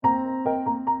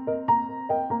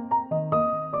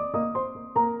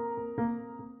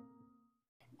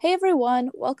Hey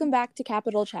everyone, welcome back to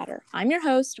Capital Chatter. I'm your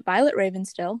host, Violet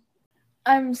Ravenstill.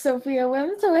 I'm Sophia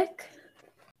Wimswick.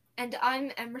 And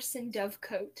I'm Emerson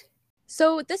Dovecote.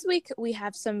 So this week we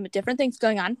have some different things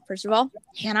going on. First of all,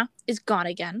 Hannah is gone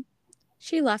again.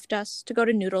 She left us to go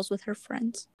to Noodles with her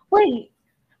friends. Wait,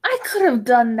 I could have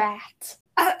done that.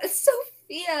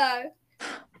 Sophia!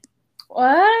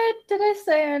 What did I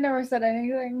say? I never said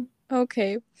anything.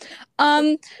 Okay.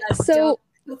 So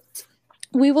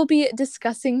we will be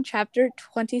discussing chapter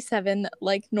 27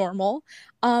 like normal.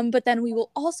 But then we will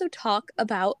also talk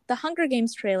about the Hunger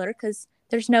Games trailer because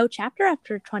there's no chapter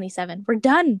after 27. We're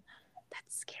done.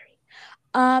 That's scary.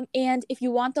 And if you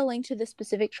want the link to the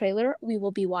specific trailer we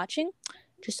will be watching,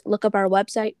 just look up our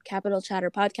website, Capital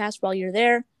Chatter Podcast. While you're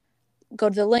there, go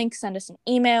to the link, send us an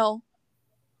email.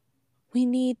 We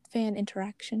need fan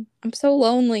interaction. I'm so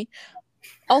lonely.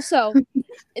 Also,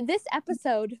 this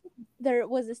episode, there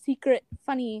was a secret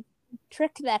funny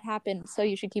trick that happened, so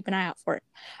you should keep an eye out for it.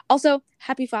 Also,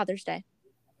 happy Father's Day.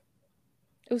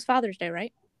 It was Father's Day,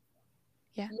 right?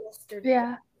 Yeah.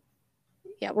 Yeah.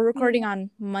 Yeah, we're recording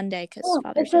on Monday because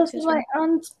Father's It's Day. also my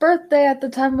aunt's birthday at the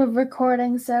time of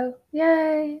recording, so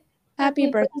yay!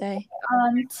 Happy birthday,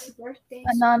 Aunt.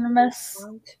 Anonymous.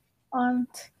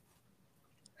 Aunt.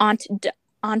 Aunt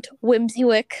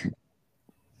Whimsywick.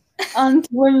 Aunt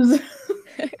Whims.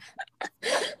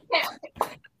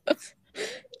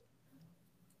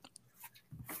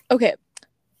 Okay,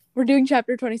 we're doing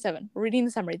chapter 27. We're reading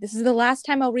the summary. This is the last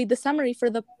time I'll read the summary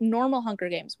for the normal Hunger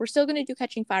Games. We're still going to do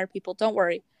Catching Fire, people. Don't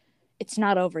worry. It's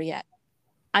not over yet.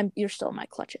 You're still in my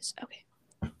clutches.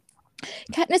 Okay.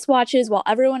 Katniss watches while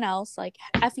everyone else, like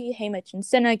Effie, Haymitch, and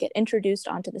Cinna, get introduced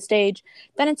onto the stage.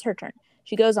 Then it's her turn.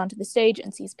 She goes onto the stage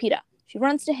and sees Peeta. She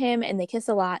runs to him and they kiss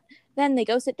a lot. Then they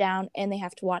go sit down and they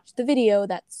have to watch the video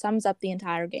that sums up the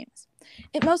entire games.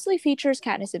 It mostly features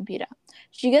Katniss and Peeta.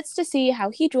 She gets to see how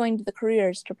he joined the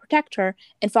careers to protect her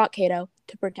and fought Cato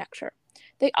to protect her.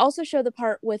 They also show the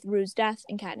part with Rue's death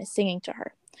and Katniss singing to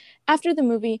her. After the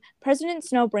movie, President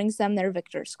Snow brings them their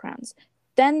victor's crowns.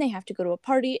 Then they have to go to a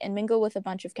party and mingle with a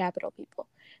bunch of Capitol people.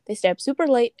 They stay up super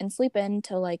late and sleep in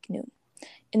till like noon.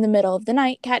 In the middle of the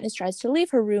night, Katniss tries to leave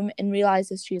her room and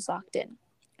realizes she's locked in.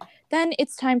 Then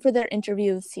it's time for their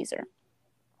interview with Caesar.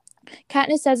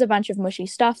 Katniss says a bunch of mushy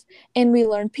stuff, and we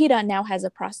learn Peeta now has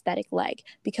a prosthetic leg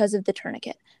because of the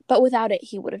tourniquet, but without it,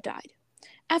 he would have died.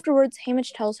 Afterwards,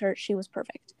 Haymitch tells her she was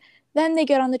perfect. Then they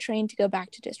get on the train to go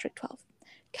back to District 12.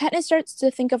 Katniss starts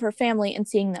to think of her family and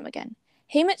seeing them again.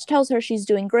 Haymitch tells her she's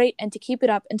doing great and to keep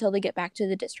it up until they get back to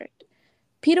the district.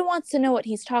 Peeta wants to know what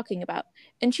he's talking about,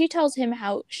 and she tells him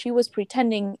how she was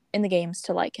pretending in the games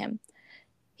to like him.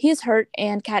 He is hurt,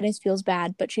 and Katniss feels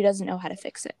bad, but she doesn't know how to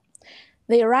fix it.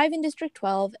 They arrive in District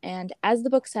 12, and as the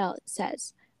book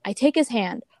says, I take his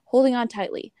hand, holding on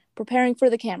tightly, preparing for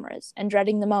the cameras, and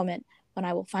dreading the moment when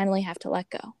I will finally have to let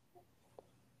go.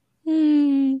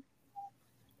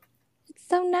 It's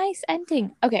so nice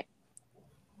ending. Okay.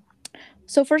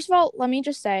 So first of all, let me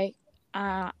just say,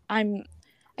 I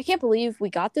can't believe we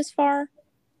got this far.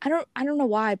 I don't know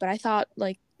why, but I thought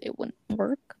like it wouldn't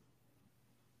work.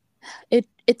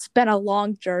 It's been a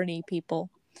long journey, people.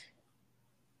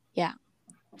 Yeah.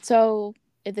 So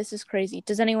this is crazy.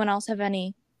 Does anyone else have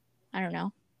any? I don't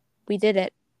know. We did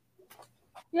it.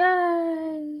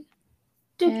 Yay!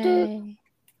 Yay.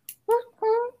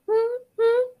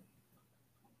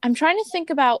 I'm trying to think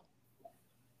about.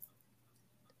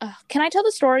 Can I tell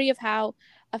the story of how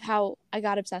I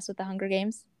got obsessed with the Hunger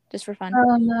Games just for fun?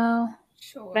 Oh no.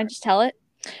 Sure. Can I just tell it?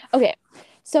 Okay.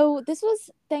 So this was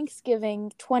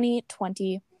Thanksgiving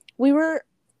 2020. We went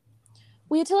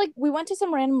to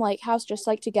some random like house just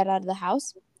like to get out of the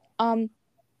house.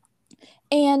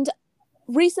 And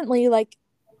recently, like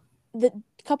the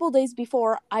couple days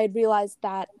before, I had realized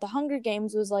that the Hunger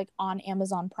Games was like on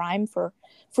Amazon Prime for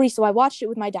free. So I watched it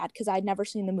with my dad because I'd never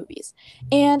seen the movies.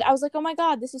 And I was like, oh my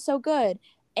God, this is so good.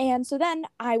 And so then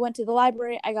I went to the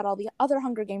library, I got all the other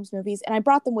Hunger Games movies, and I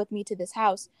brought them with me to this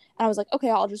house. And I was like, okay,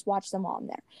 I'll just watch them while I'm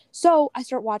there. So I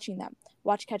start watching them.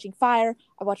 Watch Catching Fire,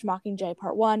 I watched Mockingjay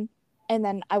Part 1, and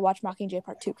then I watched Mockingjay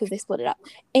Part 2 because they split it up.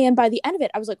 And by the end of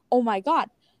it, I was like, oh my God.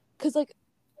 Because like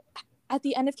at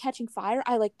the end of Catching Fire,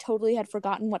 I like totally had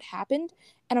forgotten what happened.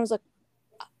 And I was like,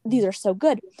 these are so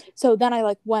good. So then I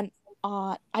like went,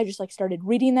 I just like started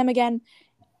reading them again.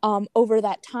 Over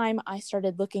that time, I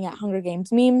started looking at Hunger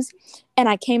Games memes, and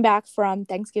I came back from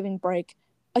Thanksgiving break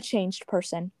a changed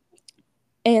person.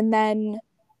 And then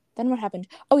what happened?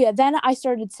 Oh yeah, then I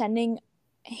started sending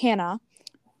Hannah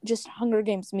just Hunger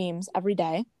Games memes every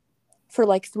day for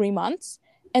like 3 months.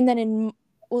 And then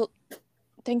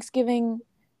Thanksgiving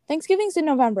Thanksgiving's in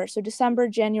November, so December,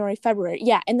 January, February.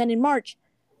 Yeah, and then in March,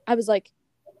 I was like,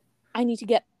 I need to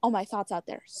get all my thoughts out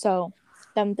there. So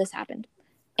then this happened.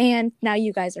 And now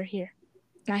you guys are here.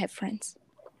 And I have friends.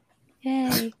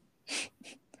 Yay.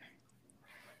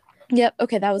 Yep,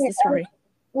 okay, that was the story.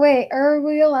 Wait, are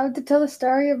we allowed to tell the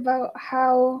story about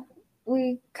how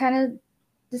we kind of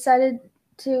decided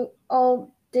to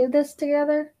all do this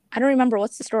together? I don't remember.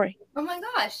 What's the story? Oh my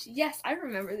gosh, yes, I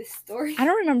remember this story. I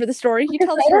don't remember the story. You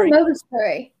tell the I don't story. know the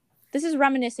story. This is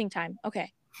reminiscing time.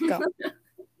 Okay, go.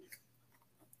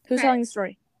 Who's Okay. telling the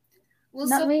story? Well,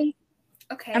 Not so me.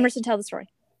 okay, Emerson, tell the story.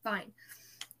 fine.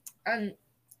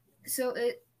 So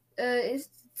it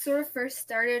sort of first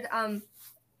started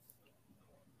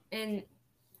in,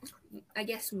 I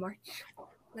guess, March,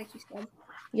 like you said.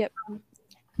 Yep.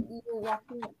 We were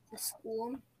walking to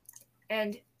school,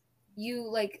 and you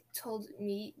like told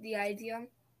me the idea,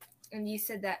 and you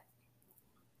said that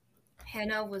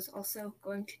Hannah was also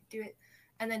going to do it,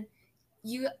 and then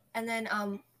we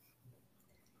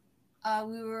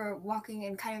were walking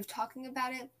and kind of talking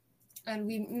about it, and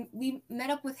we met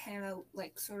up with Hannah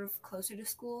like sort of closer to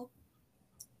school.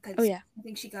 Oh yeah. I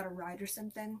think she got a ride or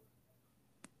something.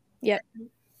 Yep.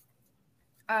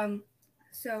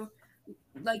 So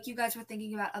like you guys were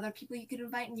thinking about other people you could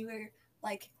invite, and you were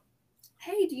like,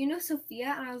 hey, do you know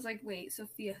Sophia? And I was like, wait,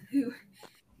 Sophia who?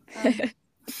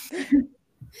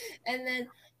 And then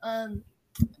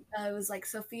I was like,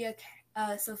 Sophia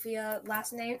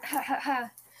last name.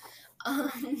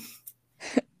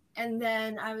 And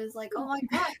then I was like, oh my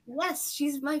god, yes,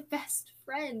 she's my best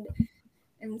friend.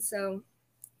 And so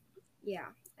yeah,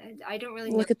 I don't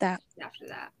really Look know at that. after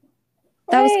that.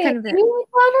 That was Wait, kind of it. you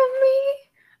thought of me?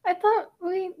 I thought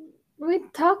we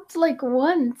talked like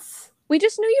once. We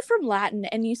just knew you from Latin,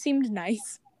 and you seemed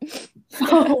nice.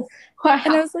 Oh, wow.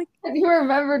 And I was like, You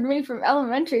remembered me from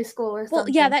elementary school or something. well,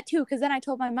 yeah, that too. Because then I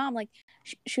told my mom, like,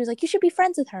 she was like, you should be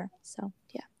friends with her. So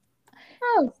yeah.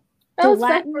 Oh, that So was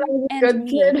back Latin when I was a and good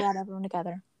me kid. brought everyone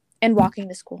together, and walking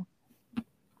to school.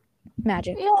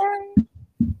 Magic. Yeah.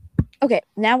 Okay,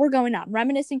 now we're going on.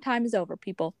 Reminiscing time is over,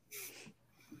 people.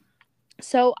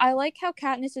 So I like how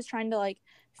Katniss is trying to like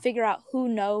figure out who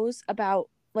knows about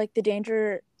like the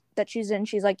danger that she's in.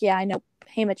 She's like, yeah, I know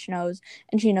Haymitch knows,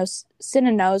 and she knows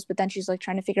Cinna knows, but then she's like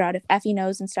trying to figure out if Effie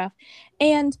knows and stuff.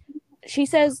 And she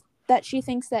says that she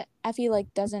thinks that Effie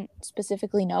like doesn't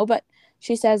specifically know, but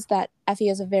she says that Effie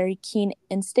has a very keen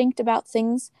instinct about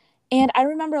things. And I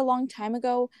remember a long time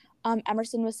ago,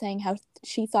 Emerson was saying how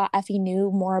she thought Effie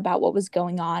knew more about what was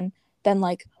going on than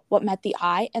like what met the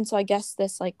eye. And so I guess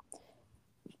this like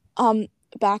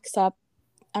backs up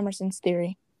Emerson's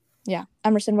theory. Yeah.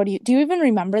 Emerson, what do you even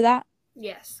remember that?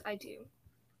 Yes, I do.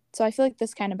 So I feel like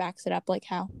this kind of backs it up. Like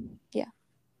how? Yeah.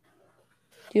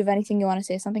 Do you have anything you want to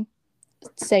say? Something?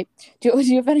 Do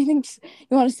you have anything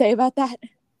you want to say about that?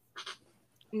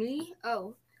 Me?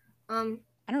 Oh. I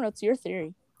don't know. It's your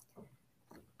theory.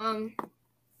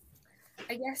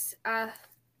 I guess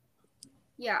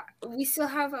yeah, we still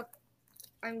have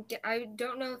I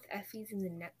don't know if Effie's in the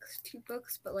next two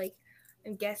books, but like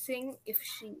I'm guessing if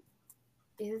she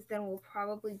is, then we'll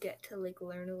probably get to like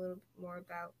learn a little bit more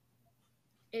about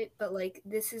it. But like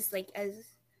this is like,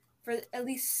 as for at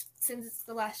least since it's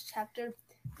the last chapter,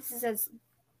 this is as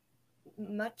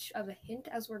much of a hint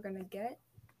as we're gonna get.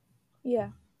 Yeah,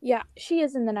 she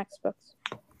is in the next books.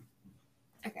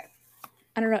 Okay.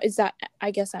 I don't know. Is that? I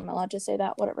guess I'm allowed to say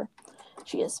that. Whatever.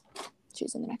 She is.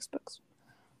 She's in the next books.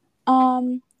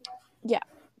 Yeah.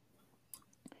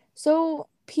 So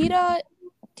Peeta,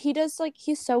 he does like,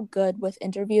 he's so good with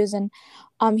interviews, and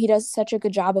he does such a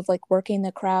good job of like working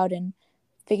the crowd and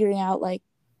figuring out like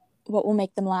what will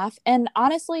make them laugh. And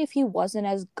honestly, if he wasn't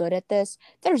as good at this,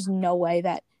 there's no way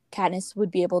that Katniss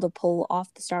would be able to pull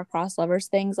off the star-crossed lovers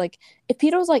things. Like if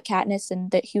Peeta was like Katniss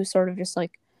and that he was sort of just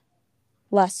like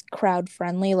less crowd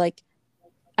friendly, like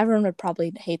everyone would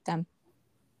probably hate them.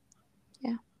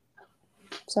 Yeah.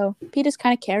 So Peeta's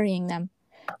kind of carrying them.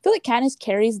 I feel like Katniss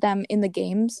carries them in the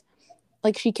games.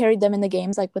 Like she carried them in the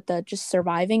games, like with the just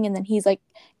surviving, and then he's like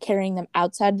carrying them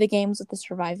outside the games with the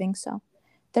surviving. So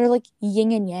they're like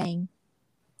yin and yang.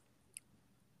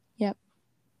 Yep.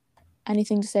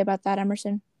 Anything to say about that,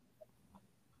 Emerson?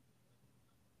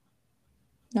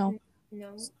 No.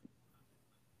 No.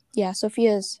 Yeah,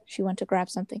 she went to grab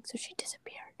something, so she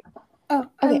disappeared. Oh,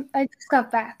 Okay. I just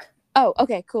got back. Oh,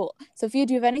 okay, cool. Sophia,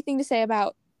 do you have anything to say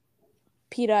about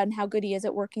Peeta and how good he is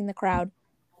at working the crowd?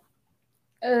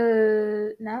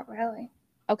 Not really.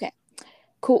 Okay,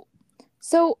 cool.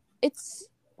 So it's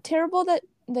terrible that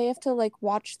they have to like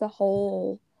watch the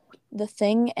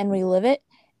thing and relive it.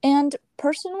 And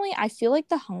personally, I feel like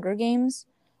the Hunger Games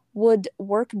would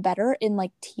work better in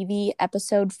like TV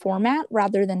episode format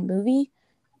rather than movie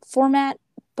format,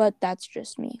 but that's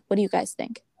just me. What do you guys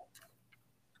think?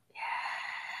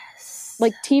 Yes.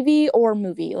 Like TV or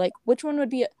movie? Like which one would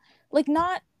be like,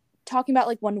 not talking about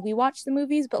like when we watch the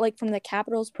movies, but like from the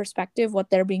Capitol's perspective, what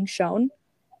they're being shown.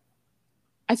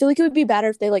 I feel like it would be better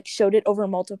if they like showed it over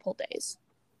multiple days.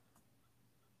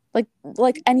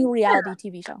 Like any reality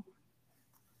TV show.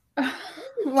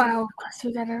 Wow, of course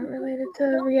you got it related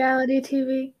to reality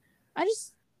TV.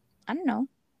 I don't know.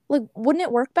 Like, wouldn't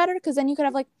it work better? Because then you could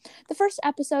have like the first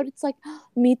episode, it's like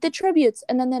meet the tributes,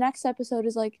 and then the next episode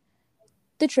is like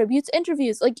the tributes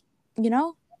interviews. Like, you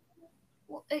know?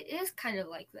 Well, it is kind of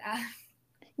like that.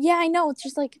 Yeah, I know. It's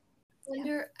just like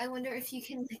I wonder if you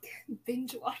can like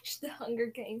binge watch the Hunger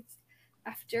Games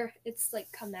after it's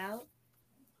like come out.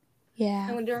 yeah.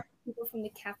 I wonder if people from the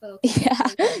Capitol Yeah,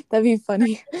 that'd be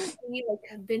funny. we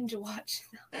like binge watch.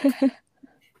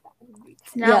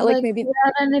 It's not Yeah, like like maybe we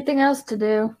have anything else to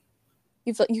do.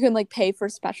 you can like pay for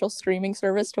special streaming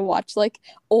service to watch like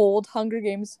old Hunger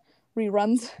Games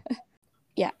reruns.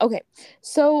 Yeah, okay.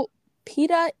 So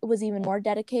PETA was even more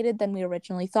dedicated than we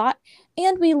originally thought,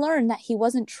 and we learned that he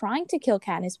wasn't trying to kill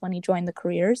Katniss when he joined the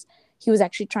careers. He was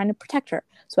actually trying to protect her.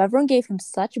 So everyone gave him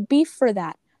such beef for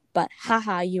that. But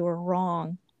haha, you were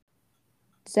wrong.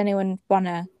 Does anyone want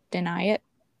to deny it?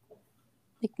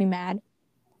 Make me mad?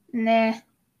 Nah.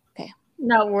 Okay.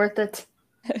 Not worth it.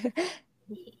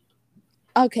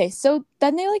 Okay, so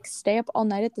then they like stay up all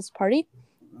night at this party.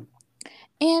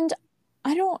 And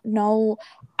I don't know.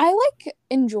 I like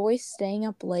enjoy staying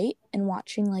up late and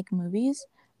watching like movies.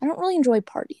 I don't really enjoy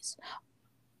parties.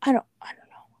 I don't know.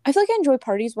 I feel like I enjoy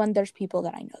parties when there's people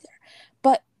that I know there.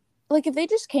 But like if they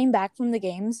just came back from the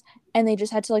games and they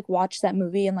just had to like watch that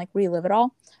movie and like relive it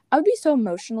all, I would be so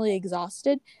emotionally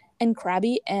exhausted and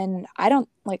crabby, and I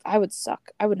would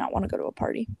suck. I would not want to go to a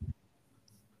party.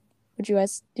 Would you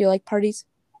guys? Do you like parties?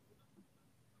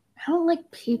 I don't like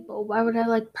people. Why would I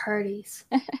like parties?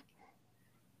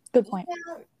 Good point.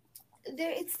 Yeah,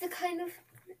 it's the kind of,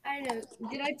 I don't know.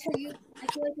 Did I tell you? I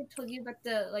feel like I told you about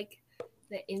the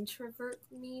introvert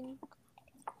meme.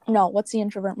 No, what's the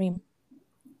introvert meme?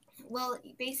 Well,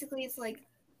 basically, it's like,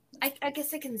 I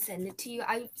guess I can send it to you.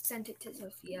 I sent it to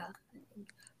Sophia.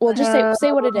 Well, just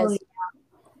say what it is.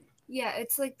 Yeah,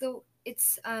 it's like the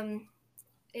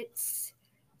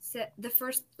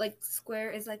first like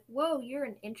square is like, whoa, you're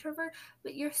an introvert,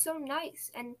 but you're so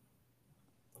nice and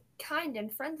kind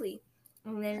and friendly.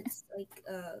 And then it's like,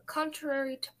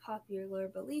 contrary to popular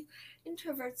belief,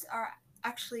 introverts are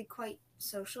actually quite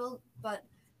social, but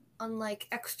unlike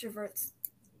extroverts,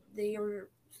 their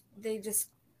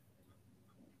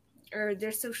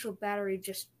social battery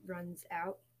just runs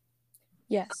out.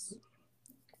 Yes.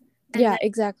 And yeah, then,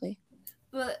 exactly.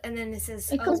 And then it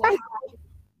says, what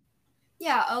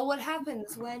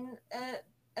happens when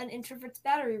an introvert's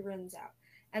battery runs out?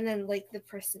 And then like the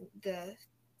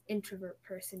introvert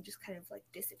person just kind of like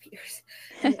disappears.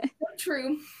 And it's not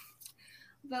true.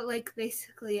 But like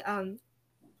basically,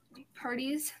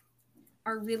 parties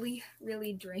are really,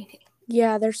 really draining.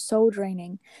 Yeah, they're so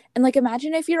draining. And like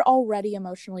imagine if you're already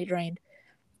emotionally drained.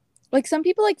 Like some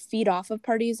people like feed off of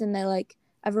parties and they like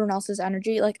everyone else's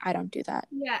energy. Like I don't do that.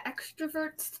 Yeah,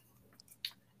 extroverts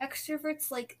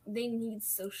like they need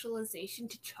socialization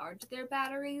to charge their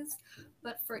batteries,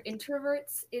 but for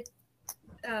introverts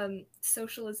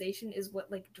socialization is what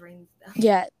like drains them.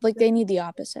 Yeah, like they need the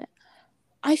opposite.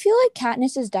 I feel like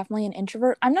Katniss is definitely an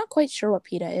introvert. I'm not quite sure what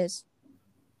PETA is.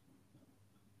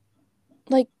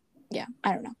 Like, yeah,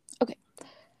 I don't know. Okay.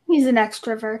 He's an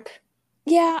extrovert.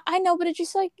 Yeah, I know, but it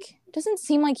just like doesn't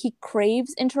seem like he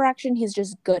craves interaction. He's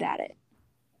just good at it.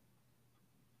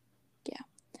 Yeah.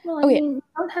 Well, I mean, you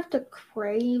don't have to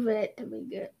crave it to be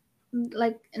good,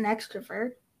 like an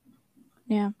extrovert.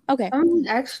 Yeah. Okay. I'm an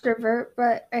extrovert,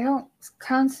 but I don't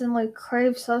constantly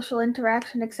crave social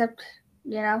interaction except,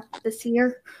 this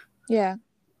year. Yeah.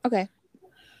 Okay.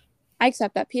 I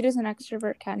accept that. Peeta's an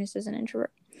extrovert, Katniss is an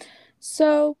introvert.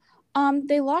 So,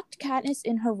 they locked Katniss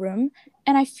in her room,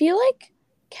 and I feel like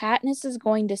Katniss is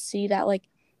going to see that, like,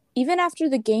 even after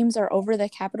the games are over, the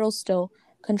Capitol still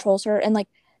controls her, and, like,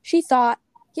 she thought,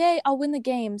 yay, I'll win the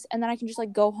games, and then I can just,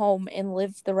 like, go home and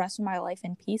live the rest of my life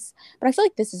in peace. But I feel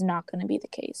like this is not going to be the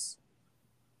case.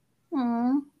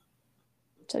 Aww.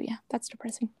 So, yeah, that's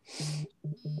depressing.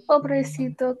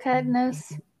 Pobrecito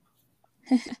Katniss.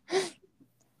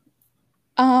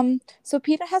 So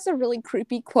Peeta has a really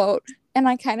creepy quote, and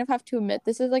I kind of have to admit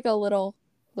this is like a little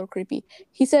creepy.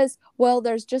 He says, well,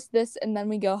 there's just this and then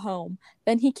we go home.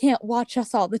 Then he can't watch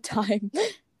us all the time.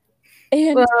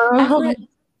 And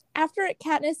After it,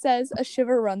 Katniss says a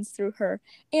shiver runs through her.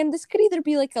 And this could either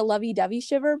be like a lovey-dovey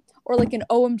shiver or like an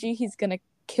OMG, he's gonna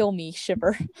kill me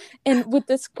shiver. And with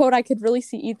this quote, I could really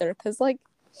see either. Because, like,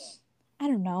 I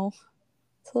don't know.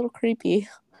 It's a little creepy.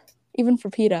 Even for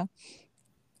Peeta.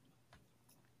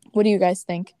 What do you guys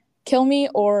think? Kill me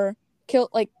or kill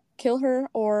her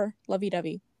or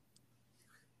lovey-dovey?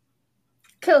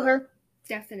 Kill her.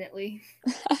 Definitely.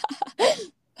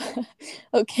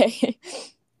 Okay.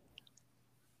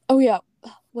 Oh yeah.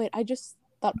 Wait, I just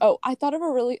thought. Oh, I thought of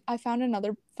I found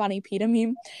another funny Peeta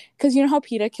meme, because you know how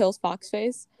Peeta kills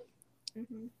Foxface,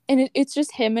 and it's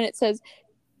just him, and it says,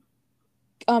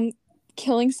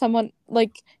 killing someone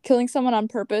on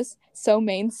purpose, so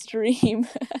mainstream.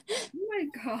 Oh my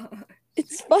god.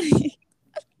 It's funny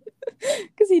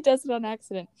because he does it on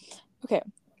accident. Okay.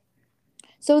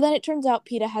 So then it turns out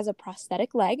Peeta has a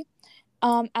prosthetic leg.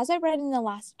 As I read in the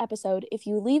last episode, if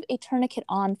you leave a tourniquet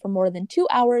on for more than 2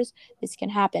 hours, this can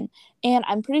happen. And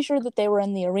I'm pretty sure that they were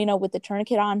in the arena with the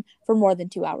tourniquet on for more than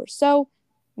 2 hours. So,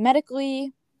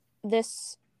 medically,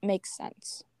 this makes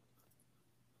sense.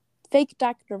 Fake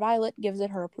Dr. Violet gives it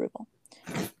her approval.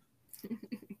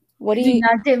 What do you... Do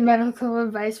not get medical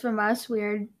advice from us.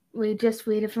 We just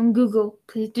read it from Google.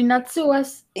 Please do not sue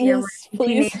us. Yes,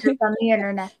 please. Teenagers on the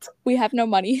internet. We have no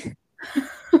money.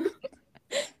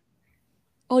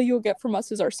 All you'll get from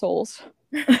us is our souls.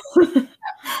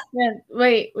 Man,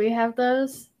 wait, we have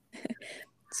those?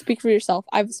 Speak for yourself.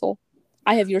 I have a soul.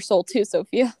 I have your soul too,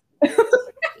 Sophia.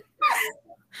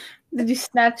 Did you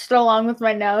snatch it along with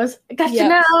my nose? I got Yep.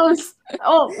 your nose.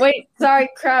 Oh, wait. Sorry,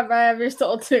 crap. I have your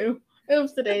soul too.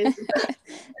 Oops, today's.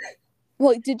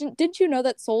 Well, didn't you know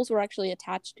that souls were actually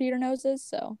attached to your noses?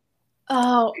 So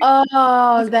Oh,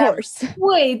 of course.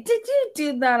 Wait, did you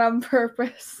do that on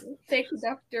purpose? Fake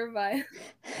Dr. Violet.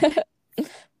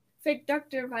 Fake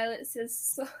Dr. Violet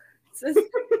says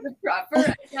the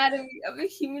proper anatomy of a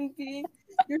human being.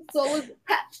 Your soul is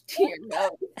attached to your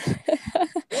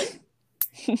nose.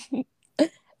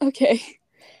 Okay.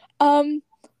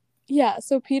 Yeah,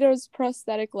 so Peeta's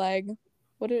prosthetic leg.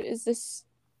 What is this?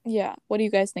 Yeah, what do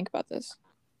you guys think about this?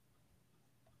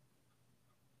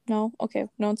 No? Okay,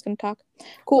 no one's gonna talk.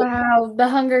 Cool. Wow, the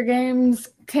Hunger Games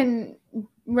can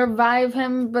revive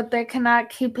him, but they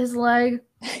cannot keep his leg.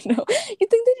 I know. You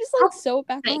think they just like sew it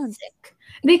back on? Basic.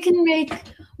 They can make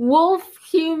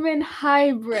wolf-human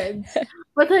hybrids,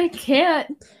 but they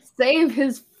can't save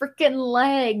his freaking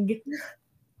leg.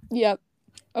 Yep.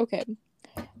 Okay.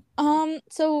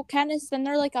 So Katniss, then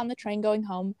they're like on the train going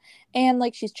home, and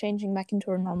like she's changing back into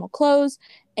her normal clothes,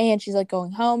 and she's like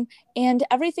going home, and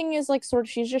everything is like sort of,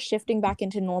 she's just shifting back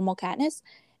into normal Katniss,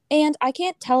 and I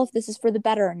can't tell if this is for the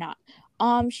better or not.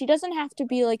 She doesn't have to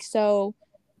be like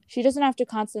she doesn't have to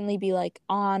constantly be like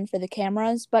on for the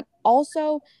cameras, but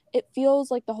also it feels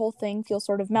like the whole thing feels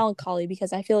sort of melancholy,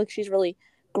 because I feel like she's really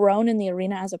grown in the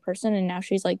arena as a person, and now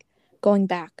she's like going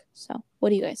back. So what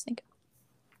do you guys think?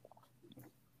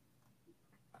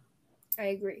 I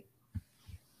agree.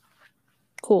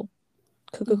 Cool.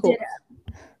 Cool.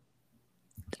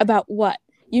 About what?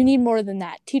 You need more than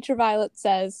that. Teacher Violet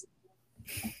says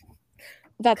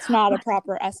that's not a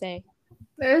proper essay.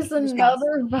 There's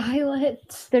another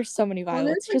Violet. There's so many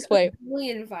Violets. There's Just wait. a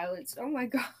million Violets. Oh my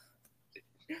god.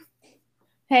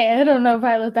 Hey, I don't know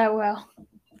Violet that well.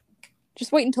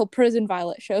 Just wait until Prison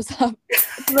Violet shows up.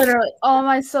 Literally, all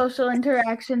my social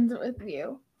interactions with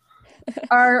you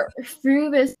are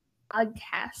through this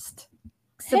podcast.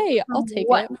 Hey, I'll take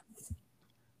it.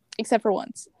 Except for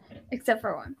once. Except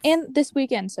for one. And this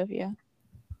weekend, Sophia.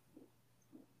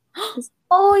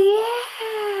 Oh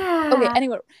yeah. Okay,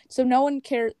 anyway. So no one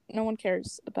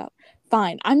cares about.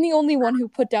 Fine. I'm the only one who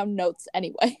put down notes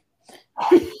anyway.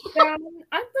 I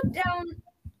put down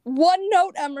one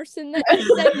note, Emerson, that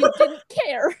you said you didn't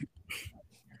care.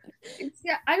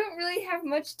 Yeah, I don't really have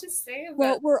much to say about.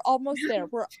 Well, we're almost there.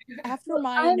 We're after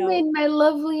my I note. made my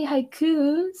lovely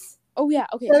haikus. Oh yeah,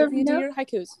 okay. So if you do your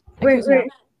haikus.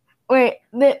 Wait.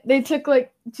 They took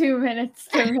like 2 minutes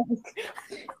to make.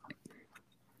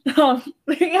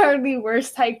 They are the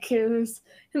worst haikus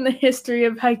in the history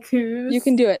of haikus. You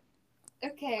can do it.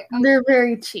 Okay. They're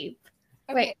very cheap.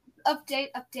 Okay.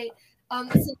 Update.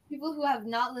 So people who have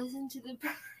not listened to the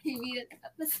previous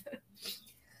episode,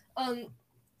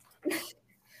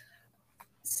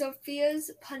 Sophia's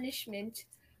punishment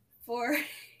for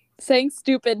saying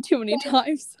stupid too many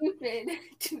times.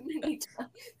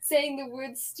 Saying the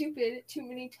word stupid too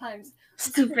many times.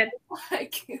 Stupid.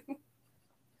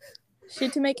 She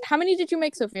had to make. How many did you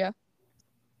make, Sophia?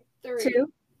 3.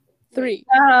 2. 3.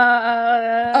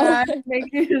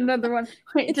 Make another one.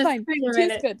 Wait, it's just fine. wait a 2's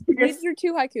minute. good. Read your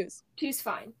 2 haikus. 2's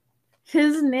fine.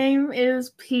 His name is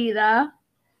PETA,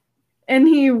 and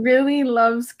he really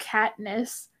loves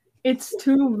Katniss. It's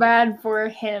too bad for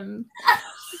him.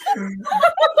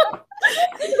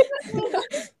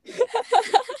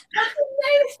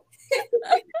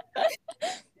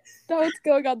 That's what's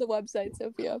going on the website,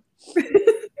 Sophia.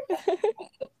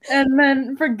 And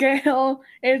then for Gale,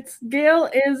 Gale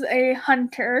is a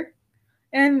hunter,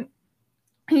 and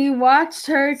he watched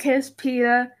her kiss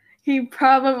PETA. He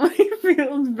probably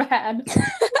feels bad.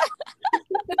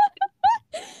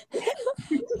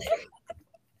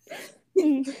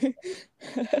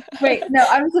 Wait, no,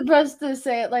 I'm supposed to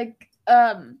say it like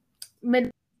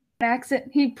mid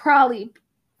accent. He probably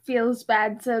feels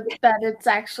bad so that it's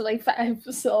actually 5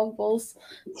 syllables.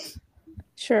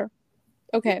 Sure.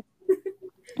 Okay.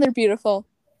 They're beautiful.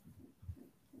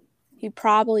 He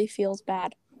probably feels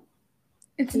bad.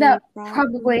 It's not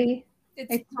probably.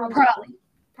 It's probably.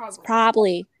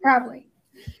 Probably. Probably.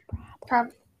 Okay.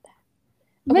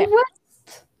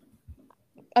 Midwest.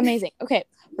 Amazing. Okay,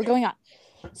 we're going on.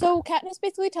 So Katniss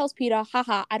basically tells PETA,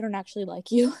 haha, I don't actually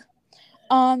like you.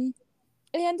 And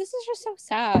this is just so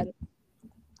sad.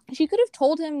 She could have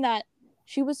told him that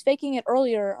she was faking it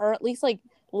earlier, or at least like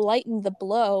lightened the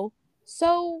blow.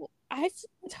 So I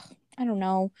don't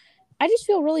know. I just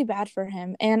feel really bad for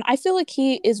him, and I feel like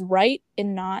he is right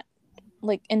in not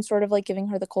like in sort of like giving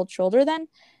her the cold shoulder then.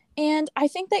 And I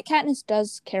think that Katniss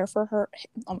does care for her.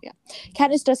 Oh yeah,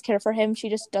 Katniss does care for him. She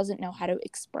just doesn't know how to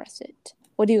express it.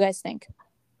 What do you guys think?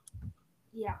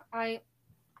 Yeah, I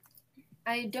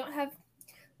don't have,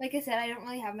 like I said, I don't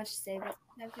really have much to say about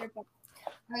that, but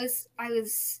I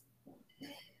was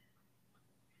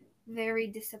very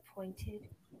disappointed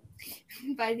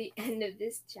by the end of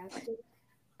this chapter.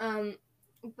 And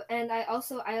I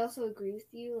also agree with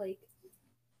you, like,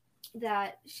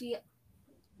 that she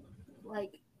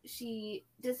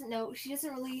doesn't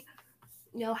really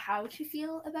know how to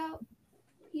feel about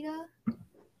PETA,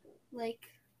 like,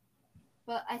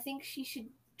 but I think she should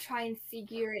try and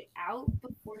figure it out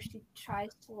before she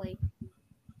tries to, like,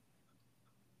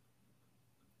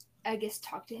 I guess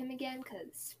talk to him again,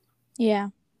 because yeah,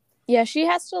 she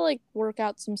has to like work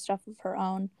out some stuff of her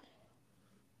own.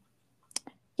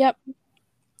 Yep.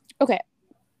 Okay,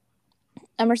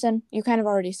 Emerson, you kind of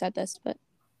already said this, but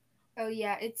oh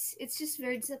yeah, it's just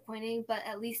very disappointing, but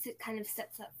at least it kind of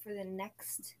sets up for the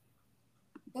next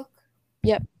book.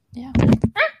 Yep. Yeah,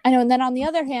 I know. And then on the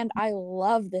other hand, I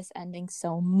love this ending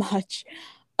so much.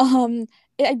 I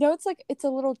know it's a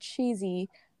little cheesy,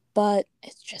 but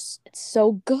it's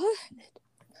so good.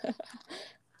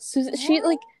 She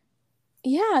like,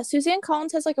 yeah, Suzanne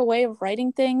Collins has like a way of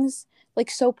writing things like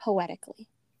so poetically,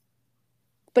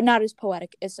 but not as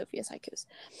poetic as Sophia's haikus.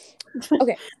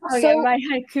 Okay, yeah, my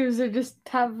haikus are just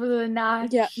top of the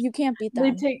notch. Yeah, you can't beat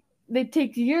them. They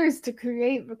take years to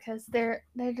create because they're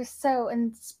just so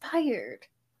inspired.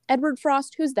 Edward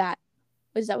Frost, who's that?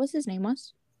 Is that what his name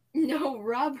was? No,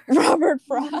 Robert. Robert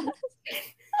Frost.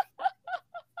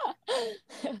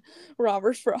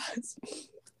 Robert Frost.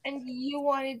 And you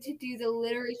wanted to do the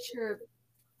literature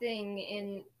thing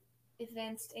in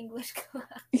advanced English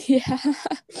class. Yeah.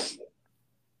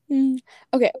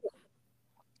 Okay.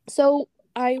 So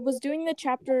I was doing the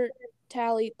chapter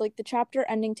tally, like the chapter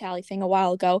ending tally thing a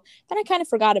while ago, then I kind of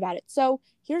forgot about it. So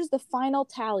here's the final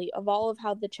tally of all of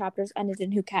how the chapters ended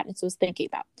and who Katniss was thinking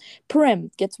about.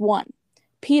 Prim gets 1.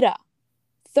 PETA,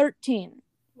 13.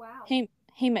 Wow.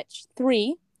 Haymitch,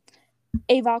 3.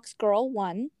 Avox Girl,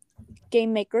 1.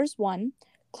 Game Makers, 1.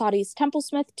 Claudius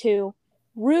Templesmith, 2.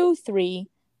 Rue, 3.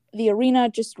 The Arena,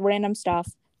 just random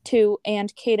stuff, 2.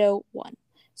 And Cato, 1.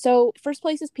 So first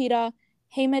place is PETA.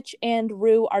 Haymitch and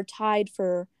Rue are tied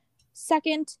for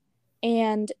second,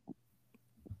 and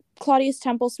Claudius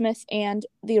Templesmith and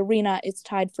the Arena is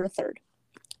tied for third.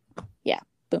 Yeah,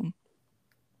 boom.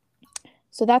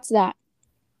 So that's that.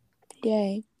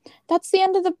 Yay. That's the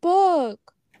end of the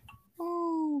book.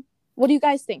 Oh. What do you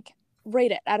guys think?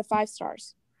 Rate it out of 5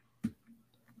 stars.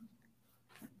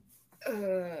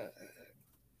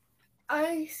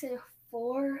 I say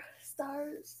 4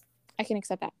 stars. I can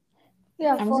accept that.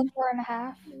 Yeah,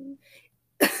 4.5.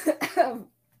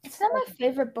 It's not my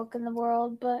favorite book in the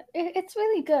world, but it's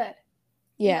really good.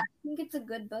 Yeah. I think it's a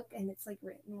good book and it's like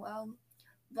written well,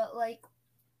 but like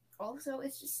also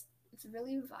it's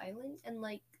really violent and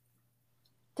like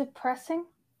depressing.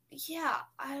 Yeah,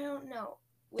 I don't know.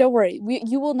 Don't worry,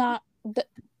 you will not. The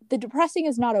depressing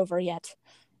is not over yet.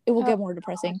 It will get more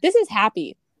depressing. This is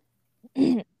happy.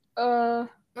 This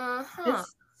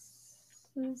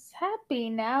is happy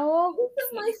now. Both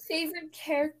of my favorite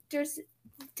characters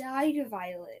died,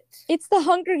 Violet. It's the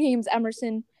Hunger Games,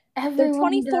 Emerson. There are Everyone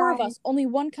 24 of died. us. Only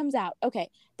one comes out. Okay,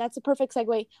 that's a perfect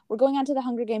segue. We're going on to the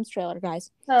Hunger Games trailer,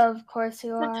 guys. Of course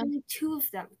you But are. only 2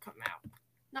 of them come out.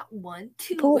 Not 1,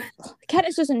 2. Well,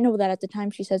 Katniss doesn't know that at the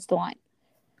time she says the line.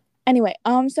 Anyway,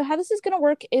 so how this is going to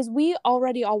work is we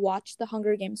already all watched the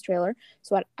Hunger Games trailer.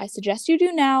 So what I suggest you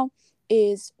do now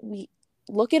is we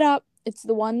look it up. It's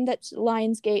the one that's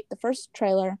Lionsgate, the first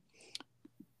trailer.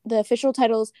 The official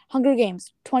title is Hunger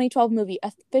Games 2012 movie,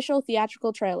 official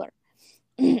theatrical trailer.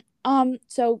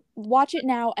 So watch it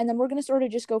now, and then we're gonna sort of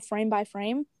just go frame by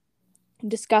frame,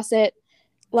 discuss it,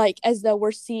 like as though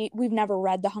we've never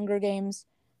read the Hunger Games.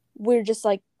 We're just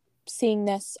like seeing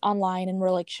this online, and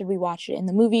we're like, should we watch it in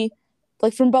the movie?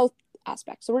 Like from both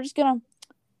aspects. So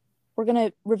we're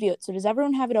gonna review it. So does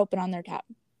everyone have it open on their tab?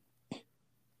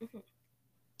 Mm-hmm.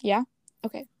 Yeah.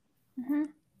 Okay. Mm-hmm.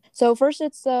 So first,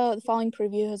 it's the following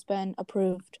preview has been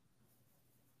approved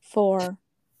for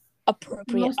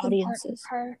appropriate Most audiences. important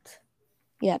part.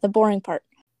 Yeah, the boring part.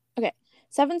 Okay,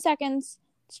 7 seconds.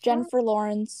 It's Jennifer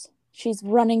Lawrence. She's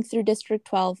running through District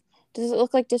 12. Does it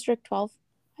look like District 12?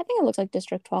 I think it looks like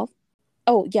District 12.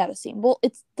 Oh, yeah, the seam. Well,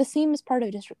 the seam is part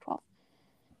of District 12.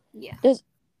 Yeah.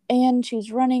 And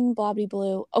she's running, blah, blah,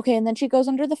 blue. Okay, and then she goes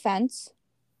under the fence.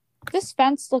 This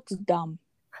fence looks dumb,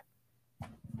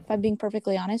 if I'm being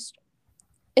perfectly honest.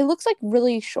 It looks like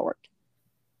really short.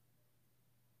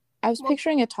 I was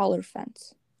picturing a taller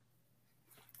fence.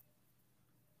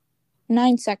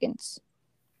 9 seconds.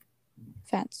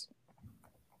 Fence.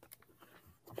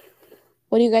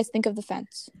 What do you guys think of the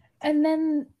fence? And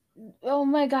then, oh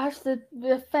my gosh,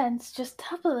 the fence, just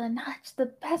top of the notch, the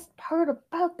best part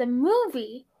about the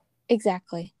movie.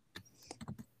 Exactly.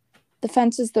 The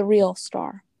fence is the real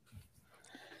star.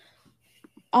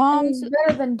 It's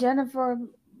better than Jennifer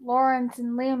Lawrence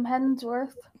and Liam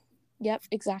Hemsworth. Yep,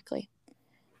 exactly.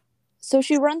 So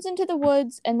she runs into the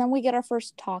woods, and then we get our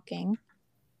first talking.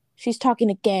 She's talking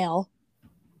to Gale.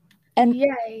 And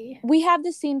yay. We have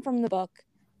this scene from the book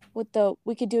with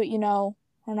we could do it,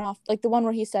 run off. Like the one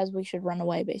where he says we should run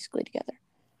away, basically, together.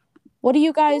 What do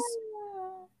you guys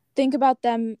think about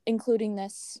them including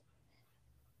this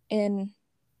in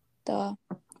the...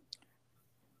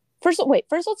 First,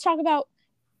 let's talk about...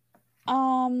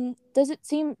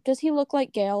 Does he look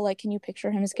like Gale? Like, can you picture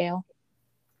him as Gale?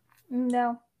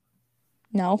 No.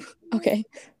 No? Okay.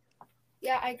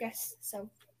 Yeah, I guess so.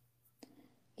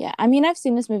 Yeah, I mean, I've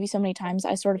seen this movie so many times,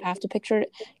 I sort of have to picture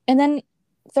it. And then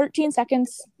 13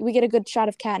 seconds, we get a good shot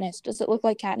of Katniss. Does it look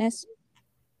like Katniss?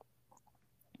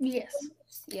 Yes.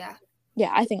 Yeah.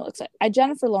 Yeah, I think it looks like...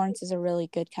 Jennifer Lawrence is a really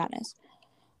good Katniss.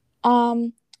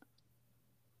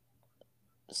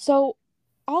 So,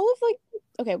 all of, like...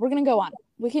 Okay, we're going to go on.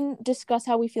 We can discuss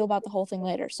how we feel about the whole thing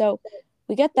later. So,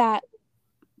 we get that.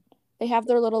 They have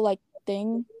their little, like,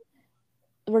 thing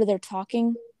where they're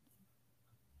talking.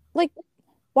 Like,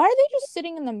 why are they just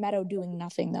sitting in the meadow doing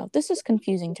nothing, though? This is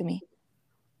confusing to me.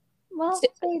 Well,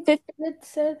 they did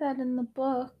say that in the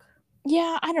book.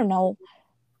 Yeah, I don't know.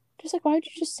 Just like, why would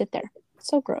you just sit there? It's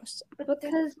so gross.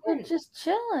 Because they're just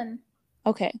chilling.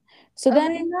 Okay, so Are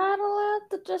then... they not allowed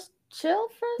to just chill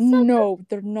for a second? No,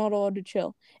 they're not allowed to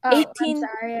chill. Oh, I'm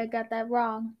sorry, I got that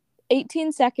wrong.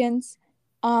 18 seconds.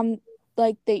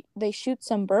 Like, they shoot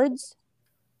some birds.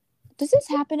 Does this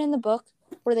happen in the book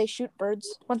where they shoot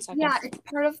birds? 1 second. Yeah, it's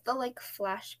part of the, like,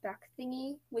 flashback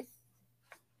thingy with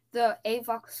the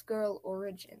Avox Girl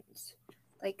origins.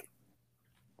 Like...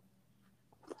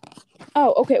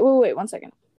 Oh, okay. Wait, 1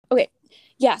 second. Okay.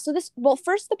 Yeah, so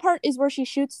first the part is where she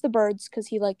shoots the birds because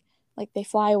he, like they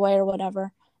fly away or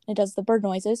whatever, and it does the bird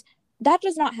noises. That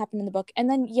does not happen in the book. And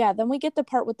then, then we get the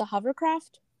part with the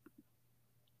hovercraft.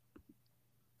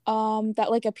 That,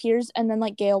 like, appears, and then,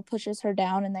 like, Gale pushes her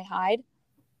down and they hide.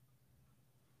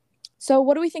 So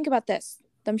what do we think about this?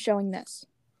 Them showing this?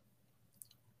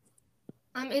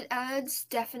 It adds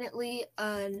definitely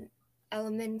an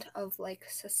element of, like,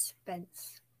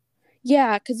 suspense.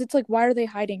 Yeah, because it's like, why are they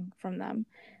hiding from them?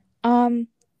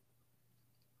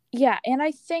 Yeah, and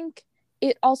I think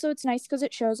it's nice because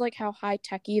it shows, like, how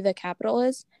high-techy the Capitol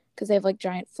is, because they have, like,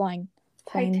 giant flying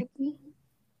plane. High-techy?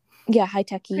 Yeah,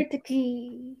 high-techy.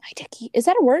 High-techy. High-techy. Is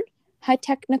that a word?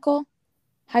 High-technical?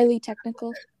 Highly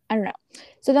technical? I don't know.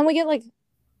 So then we get, like,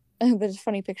 there's a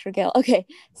funny picture of Gale. Okay,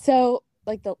 so,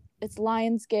 like, it's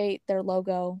Lionsgate, their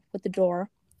logo with the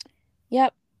door.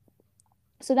 Yep.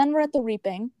 So then we're at the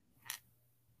reaping.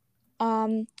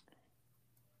 All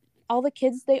the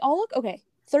kids, they all look... Okay,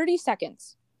 30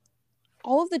 seconds.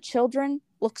 All of the children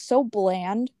look so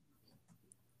bland.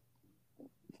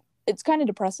 It's kind of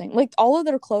depressing. Like, all of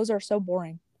their clothes are so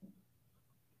boring.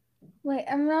 Wait,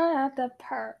 I'm not at that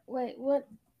part. Wait, what?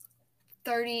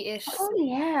 30-ish. Oh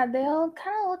yeah, they all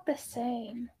kind of look the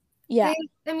same. Yeah.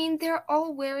 They're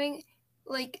all wearing,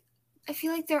 like, I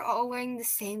feel like they're all wearing the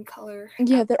same color.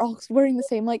 Yeah, they're all wearing the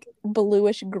same, like,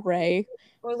 bluish gray.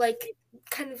 Or, like,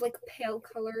 kind of, like, pale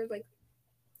color, like.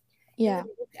 Yeah.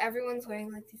 Everyone's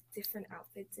wearing, like, these different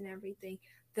outfits and everything.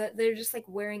 They're just, like,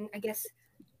 wearing, I guess,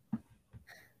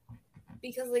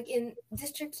 because, like, in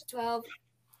District 12,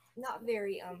 not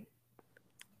very,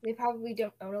 they probably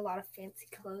don't own a lot of fancy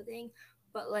clothing,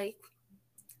 but, like,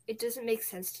 it doesn't make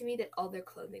sense to me that all their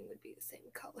clothing would be the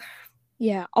same color.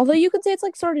 Yeah, although you could say it's,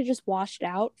 like, sort of just washed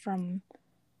out from,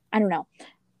 I don't know.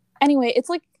 Anyway, it's,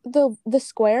 like, the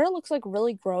square looks, like,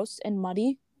 really gross and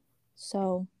muddy,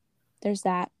 so there's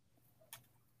that.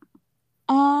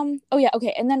 Oh, yeah,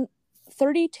 okay, and then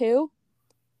 32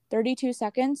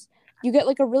 seconds, you get,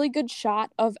 like, a really good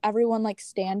shot of everyone, like,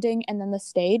 standing and then the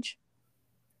stage.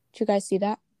 Did you guys see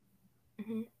that?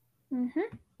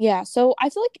 Yeah, so I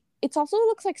feel like it also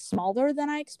looks, like, smaller than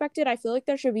I expected. I feel like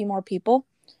there should be more people.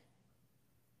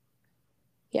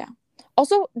 Yeah.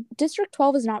 Also, District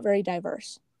 12 is not very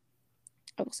diverse.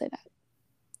 I will say that.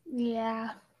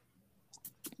 Yeah.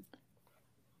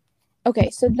 Okay,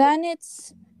 so then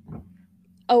it's...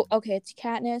 Oh, okay, it's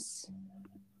Katniss.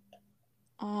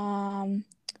 Oh,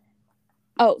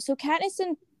 so Katniss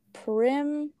and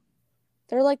Prim,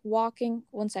 they're, like, walking...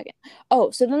 One second. Oh,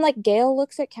 so then, like, Gale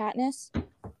looks at Katniss,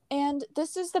 and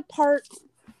this is the part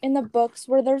in the books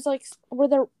where there's, like... where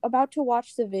they're about to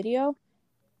watch the video,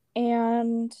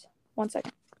 and... One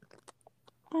second.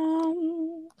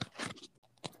 Oh,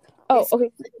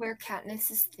 okay. Where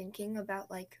Katniss is thinking about,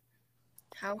 like,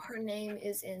 how her name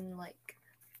is in, like...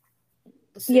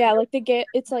 Yeah, like,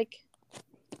 it's, like...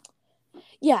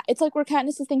 Yeah, it's, like, where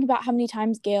Katniss is thinking about how many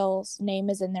times Gale's name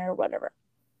is in there or whatever.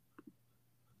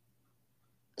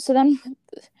 So then...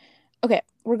 Okay,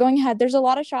 we're going ahead. There's a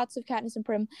lot of shots of Katniss and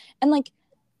Prim, and, like...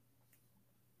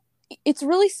 It's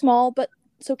really small, but...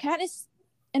 So Katniss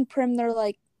and Prim, they're,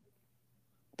 like...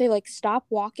 They, like, stop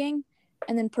walking,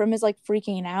 and then Prim is, like,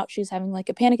 freaking out. She's having, like,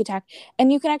 a panic attack,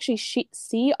 and you can actually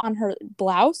see on her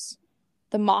blouse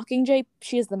the Mockingjay.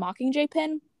 She has the Mockingjay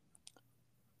pin.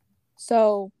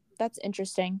 So that's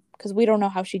interesting because we don't know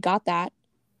how she got that.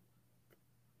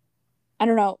 I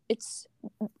don't know. It's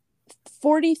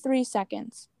 43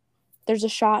 seconds. There's a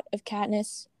shot of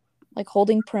Katniss, like,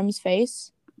 holding Prim's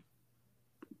face,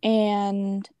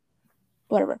 and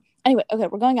whatever. Anyway, okay,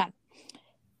 we're going on.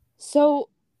 So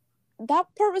that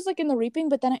part was, like, in the reaping,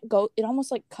 but then it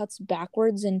almost, like, cuts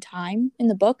backwards in time in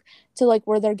the book to, like,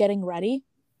 where they're getting ready,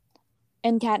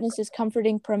 and Katniss is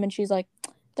comforting Prim, and she's like,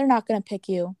 they're not gonna pick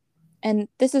you. And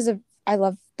this is I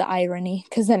love the irony,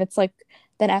 because then it's like,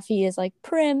 then Effie is like,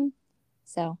 Prim.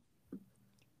 So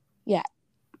yeah,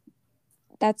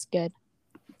 that's good.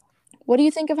 What do you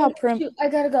think of how Prim... Shoot, I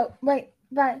gotta go. Right,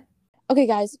 bye. Okay,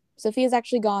 guys, Sophia's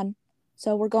actually gone,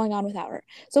 so we're going on without her.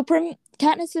 So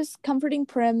Katniss is comforting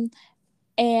Prim,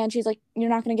 and she's like, you're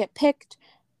not going to get picked.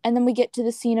 And then we get to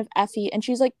the scene of Effie, and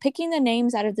she's, like, picking the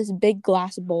names out of this big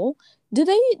glass bowl. Do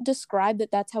they describe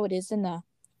that that's how it is in the...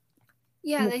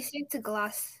 Yeah, they say it's a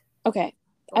glass. Okay.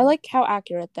 I like how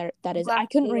accurate that is. I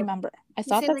couldn't orb. remember. I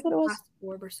thought that's, like, what it was. Glass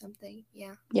orb or something.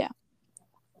 Yeah. Yeah.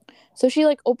 So she,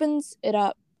 like, opens it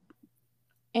up,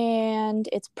 and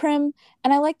it's Prim.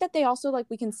 And I like that they also, like,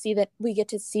 we get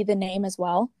to see the name as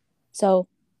well. So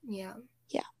yeah.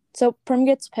 So Prim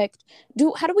gets picked.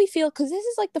 How do we feel? Because this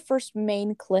is, like, the first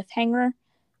main cliffhanger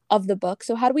of the book.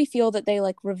 So how do we feel that they,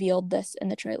 like, revealed this in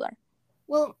the trailer?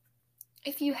 Well,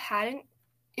 if you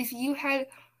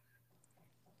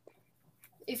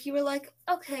were like,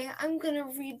 okay, I'm gonna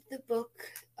read the book,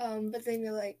 but then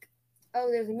you're like, oh,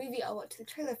 there's a movie, I'll watch the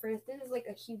trailer first. This is, like,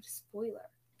 a huge spoiler.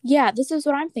 Yeah, this is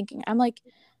what I'm thinking. I'm like,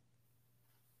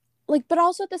 but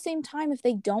also at the same time, if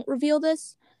they don't reveal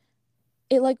this,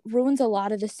 it, like, ruins a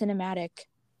lot of the cinematic.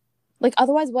 Like,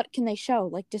 otherwise, what can they show?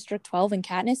 Like, District 12 and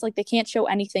Katniss? Like, they can't show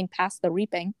anything past the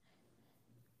reaping.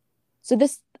 So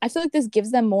I feel like this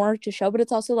gives them more to show, but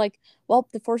it's also, like, well,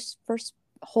 the first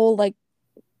whole, like,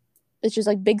 it's just,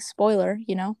 like, big spoiler,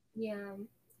 you know? Yeah.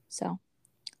 So,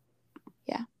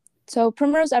 yeah. So,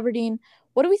 Primrose Everdeen,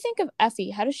 what do we think of Effie?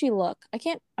 How does she look?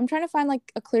 I'm trying to find,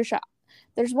 like, a clear shot.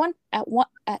 There's one at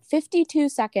 52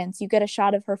 seconds, you get a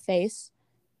shot of her face.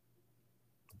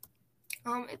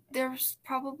 There's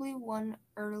probably one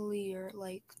earlier,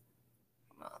 like...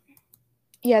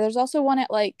 Yeah, there's also one at,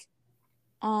 like,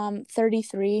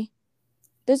 33.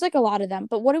 There's, like, a lot of them.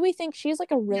 But what do we think? She has,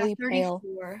 like, a really pale...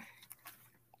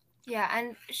 Yeah,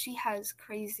 and she has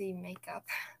crazy makeup.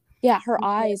 Yeah, her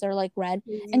eyes are, like, red.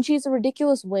 And she has a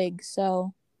ridiculous wig,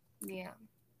 so... Yeah.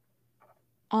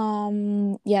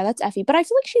 Yeah, that's Effie. But I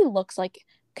feel like she looks like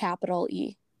capital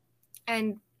E.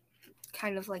 And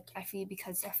kind of like Effie,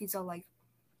 because Effie's all like,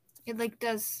 it like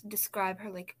does describe her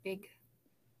like big.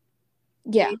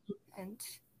 Yeah. Big, and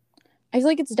I feel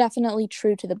like it's definitely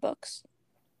true to the books.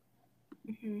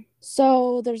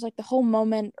 So there's like the whole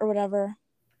moment or whatever.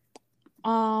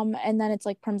 And then it's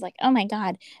like Prim's like, oh my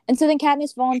god. And so then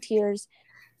Katniss volunteers.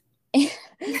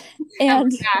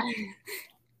 And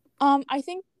I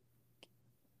think,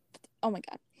 oh my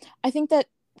god, I think that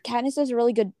Katniss is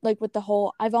really good, like with the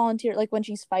whole I volunteer, like when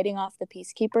she's fighting off the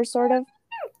Peacekeepers, sort of.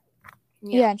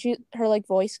 Yeah, and her like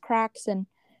voice cracks, and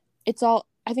it's all,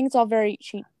 I think it's all very,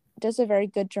 she does a very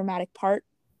good dramatic part,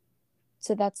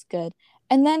 so that's good.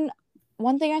 And then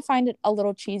one thing I find it a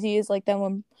little cheesy is like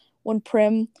then when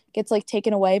Prim gets like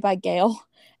taken away by Gale,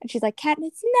 and she's like,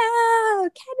 Katniss, no,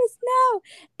 Katniss, no,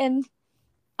 and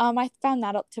I found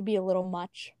that up to be a little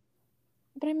much,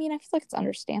 but I mean, I feel like it's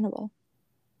understandable.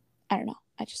 I don't know,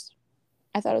 I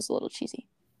thought it was a little cheesy.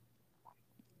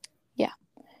 Yeah.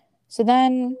 So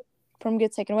then Prim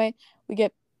gets taken away. We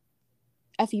get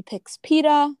Effie picks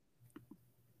Peeta,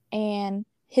 and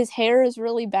his hair is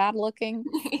really bad looking.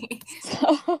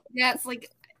 So, yeah, it's like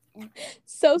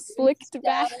so slicked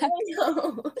back.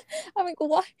 I'm like,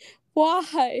 why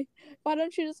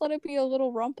don't you just let it be a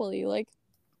little rumply? Like,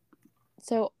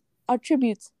 so our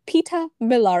tributes: Peeta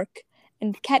Mellark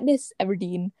and Katniss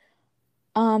Everdeen.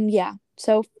 Yeah.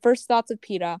 So first thoughts of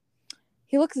Peeta.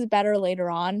 He looks better later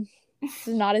on. This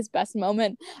is not his best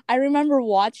moment. I remember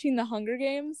watching the Hunger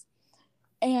Games,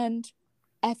 and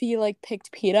Effie like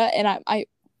picked Peeta, and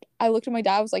I looked at my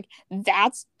dad. I was like,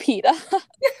 "That's Peeta."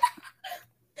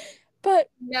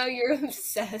 But now you're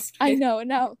obsessed. I know.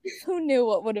 Now, who knew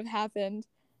what would have happened?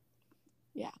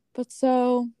 Yeah. But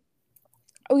so,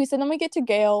 okay. So then we get to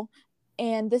Gale,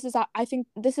 and this is, I think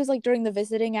this is like during the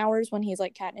visiting hours when he's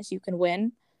like, Katniss, you can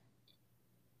win.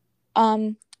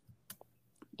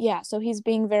 Yeah. So he's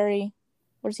being very.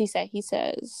 What does he say? He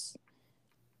says,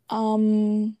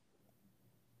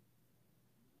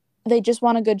 they just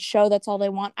want a good show. That's all they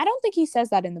want. I don't think he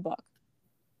says that in the book.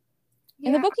 Yeah.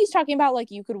 In the book, he's talking about like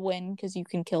you could win because you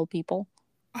can kill people.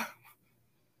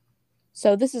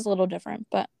 So this is a little different,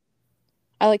 but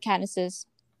I like Katniss's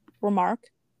remark.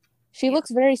 She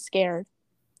looks very scared.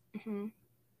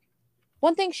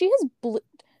 One thing, she has blue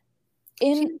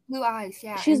eyes.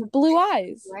 Yeah, she has blue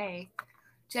eyes. Gray.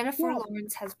 Jennifer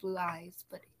Lawrence has blue eyes,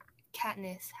 but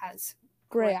Katniss has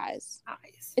gray eyes.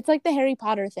 It's like the Harry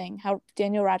Potter thing, how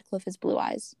Daniel Radcliffe has blue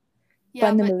eyes. Yeah, but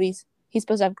in the movies, he's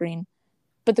supposed to have green.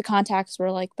 But the contacts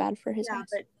were like bad for his eyes.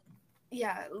 But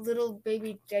little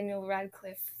baby Daniel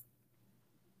Radcliffe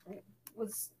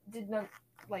did not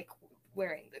like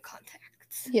wearing the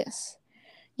contacts. Yes.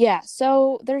 Yeah,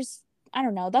 so there's, I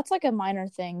don't know, that's like a minor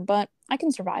thing, but I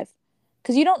can survive.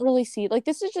 Because you don't really see, like,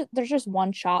 there's just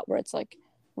one shot where it's like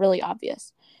really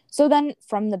obvious. So then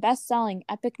from the best-selling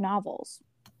epic novels,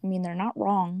 I mean, they're not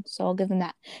wrong, so I'll give them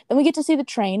that. Then we get to see the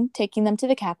train taking them to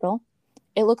the Capitol.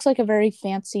 It looks like a very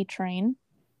fancy train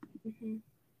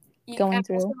going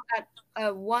through.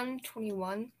 At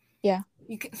 1:21, yeah,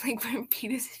 you can like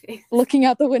repeat his face looking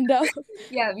out the window.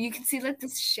 Yeah, you can see like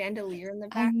this chandelier in the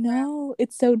background. I know,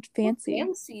 it's so fancy.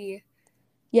 Fancy.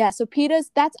 Yeah, so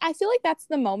I feel like that's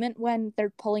the moment when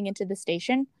they're pulling into the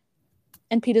station.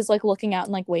 And Peeta's like looking out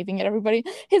and like waving at everybody.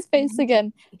 His face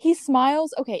again. He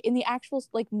smiles. Okay, in the actual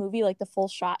like movie, like the full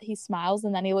shot, he smiles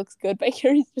and then he looks good. But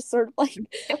here he's just sort of like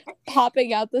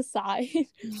popping out the side.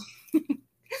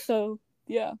 So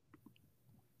yeah.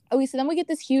 Okay, so then we get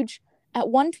this huge at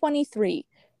 1:23.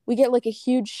 We get like a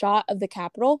huge shot of the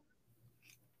Capitol,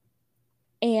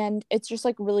 and it's just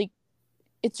like really,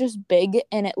 it's just big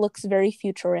and it looks very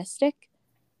futuristic.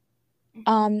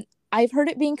 I've heard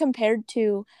it being compared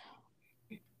to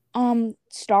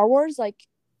Star Wars. Like,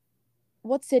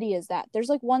 what city is that? There's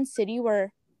like one city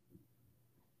where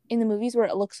in the movies where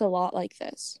it looks a lot like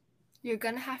this. You're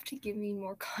gonna have to give me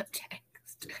more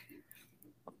context.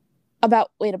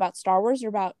 About Star Wars or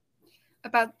about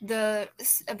the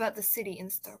city in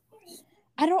Star Wars?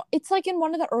 It's like in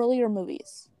one of the earlier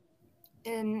movies.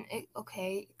 It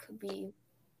could be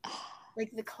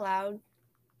like the Cloud.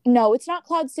 No, it's not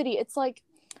Cloud City. It's like,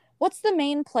 what's the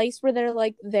main place where they're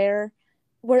like there?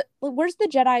 Where's the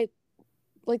Jedi,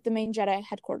 like the main Jedi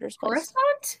headquarters place?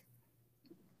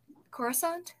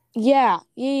 Coruscant? Yeah.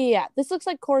 This looks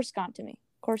like Coruscant to me.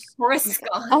 Coruscant.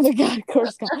 Oh my god,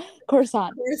 Coruscant.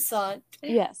 Coruscant. Coruscant.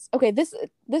 Yes. Okay, this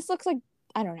looks like,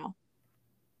 I don't know.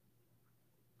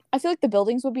 I feel like the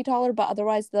buildings would be taller, but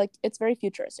otherwise, like, it's very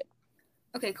futuristic.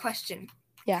 Okay, question.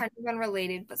 Yeah. Kind of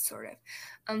unrelated, but sort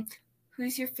of.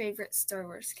 Who's your favorite Star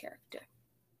Wars character?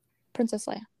 Princess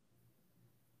Leia.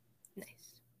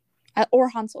 Nice. Or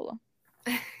Han Solo.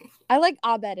 I like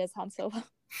Abed as Han Solo.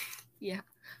 Yeah.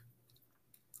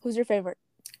 Who's your favorite?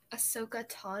 Ahsoka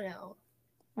Tano. Oh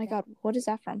my God, what is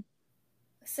that from?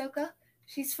 Ahsoka,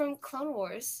 she's from Clone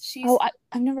Wars.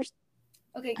 I've never.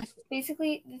 Okay,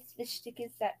 basically the shtick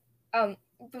is that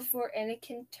before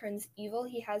Anakin turns evil,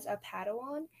 he has a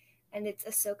Padawan, and it's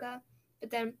Ahsoka. But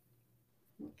then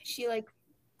she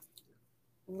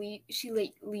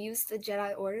leaves the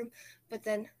Jedi Order. But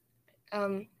then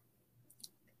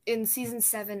in season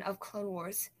 7 of Clone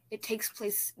Wars, it takes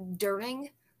place during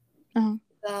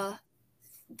the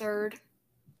third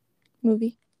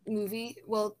movie.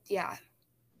 Well, yeah.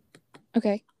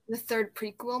 Okay. The third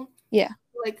prequel. Yeah.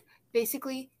 Like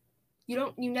basically,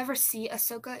 you never see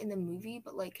Ahsoka in the movie,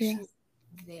 but like she's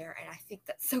there, and I think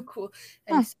that's so cool.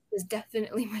 And it's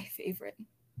definitely my favorite.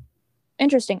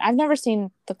 Interesting. I've never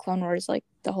seen the Clone Wars, like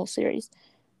the whole series.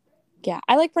 Yeah,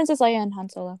 I like Princess Leia and Han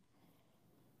Solo.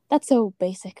 That's so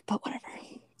basic, but whatever.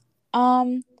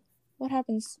 What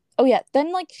happens? Oh yeah,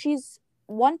 then like she's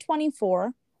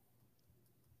 124.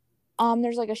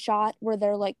 There's like a shot where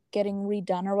they're like getting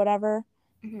redone or whatever.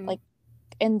 Mm-hmm. Like,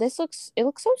 and it looks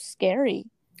so scary.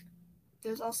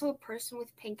 There's also a person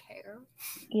with pink hair.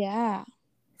 Yeah.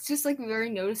 It's just like very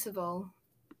noticeable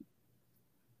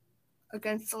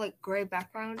against the like gray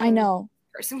background. I know.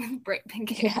 Person with bright pink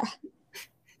hair. Yeah.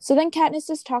 So then Katniss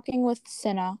is talking with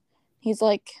Cinna. He's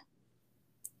like,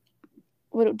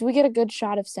 do we get a good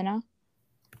shot of Cinna?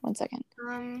 1 second.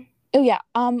 Oh yeah.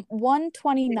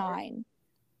 129.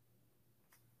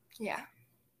 Yeah.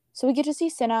 So we get to see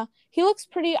Cinna. He looks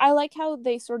pretty. I like how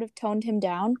they sort of toned him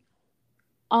down.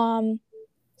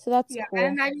 So that's cool. I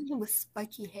imagine him with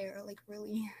spiky hair, like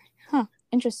really. Huh.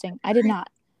 Interesting. I did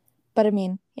not. But I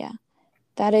mean, yeah.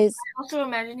 That is. I also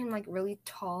imagine him like really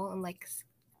tall and like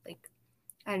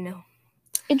I don't know.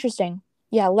 Interesting.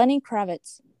 Yeah, Lenny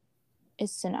Kravitz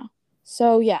is Cinna.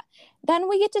 So yeah. Then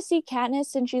we get to see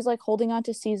Katniss, and she's like holding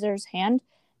onto Caesar's hand,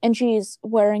 and she's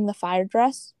wearing the fire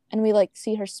dress, and we like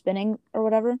see her spinning or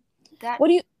whatever.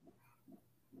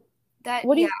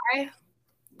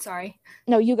 Sorry.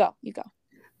 No, you go.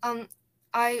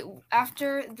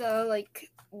 After the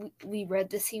like we read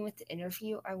the scene with the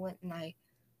interview, I went and I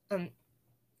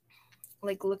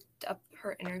looked up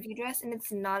her interview dress, and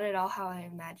it's not at all how I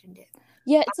imagined it.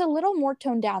 Yeah, it's a little more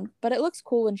toned down, but it looks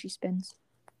cool when she spins.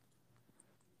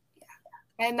 Yeah.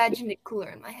 I imagined it cooler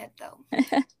in my head though.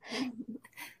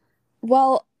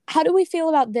 Well, how do we feel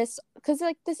about this? Because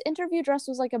like this interview dress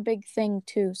was like a big thing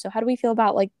too. So how do we feel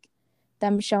about like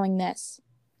them showing this?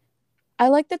 I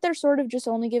like that they're sort of just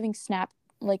only giving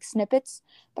snippets,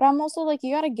 but I'm also like,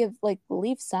 you gotta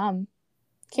leave some.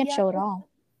 Can't show it all.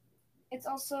 It's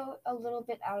also a little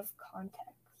bit out of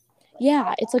context.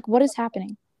 Yeah, it's like, what is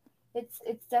happening? It's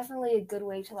definitely a good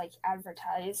way to like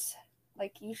advertise.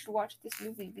 Like, you should watch this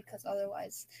movie because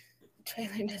otherwise the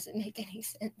trailer doesn't make any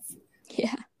sense.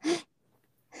 Yeah.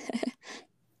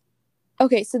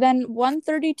 Okay, so then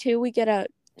 132, we get a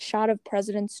shot of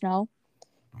President Snow.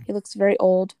 He looks very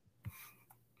old.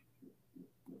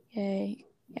 Yay.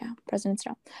 Yeah, President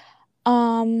Snow.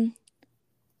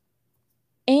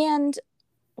 And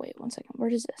wait 1 second. Where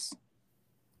is this?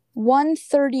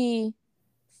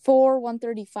 134,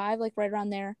 135, like right around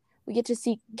there. We get to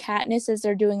see Katniss as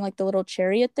they're doing like the little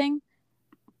chariot thing.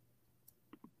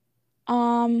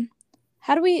 How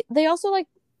do we? They also like.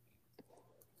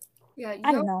 Yeah,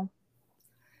 I don't know.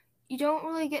 You don't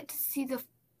really get to see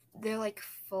their like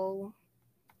full.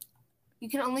 You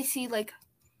can only see like.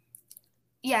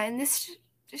 Yeah, in this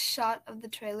shot of the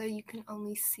trailer, you can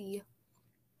only see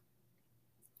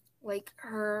like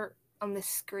her on the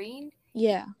screen.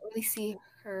 Yeah. You only see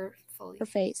her fully. Her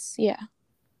face, yeah.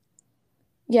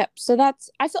 Yep, so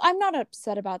I'm not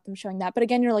upset about them showing that, but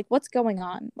again, you're like, what's going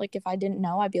on? Like, if I didn't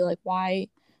know, I'd be like, why?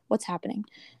 What's happening?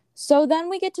 So then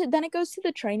it goes to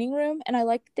the training room, and I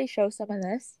like that they show some of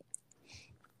this.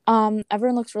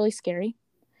 Everyone looks really scary.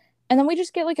 And then we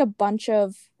just get like a bunch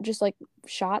of just like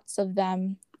shots of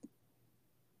them,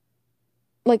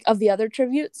 like of the other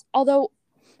tributes. Although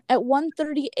at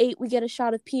 138, we get a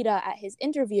shot of Peeta at his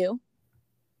interview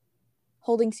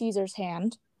holding Caesar's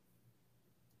hand.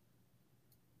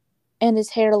 And his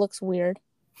hair looks weird.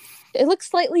 It looks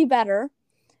slightly better.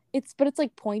 But it's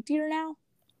like pointier now.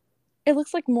 It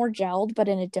looks like more gelled, but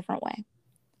in a different way.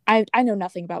 I know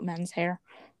nothing about men's hair,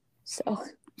 so I'm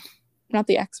not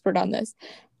the expert on this.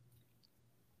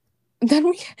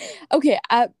 Then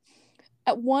at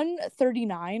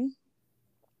 139,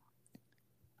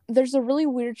 there's a really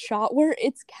weird shot where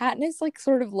it's Katniss like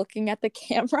sort of looking at the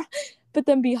camera, but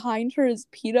then behind her is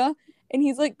Peeta, and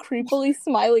he's like creepily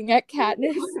smiling at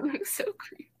Katniss. It looks so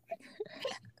creepy.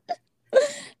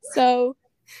 So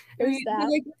I there's mean, that.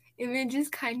 like image is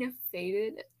kind of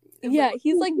faded. Yeah,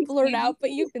 he's like blurred out,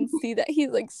 but you can see that he's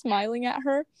like smiling at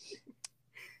her.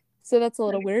 So that's a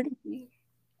little weird.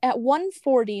 At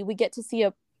 1:40, we get to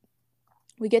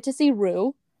see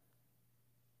Rue.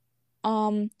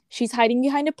 She's hiding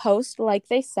behind a post, like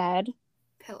they said.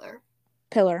 Pillar.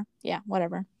 Yeah,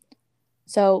 whatever.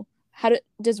 So,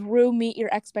 does Rue meet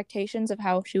your expectations of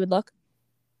how she would look?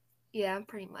 Yeah,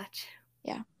 pretty much.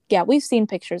 Yeah, we've seen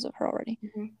pictures of her already.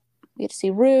 Mm-hmm. We get to see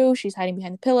Rue. She's hiding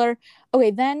behind the pillar.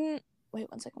 Okay, then wait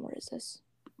 1 second. Where is this?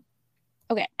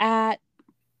 Okay, at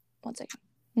 1 second.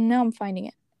 No, I'm finding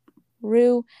it.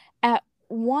 Rue at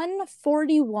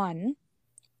 1:41.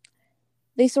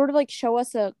 They sort of like show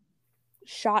us a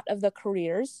shot of the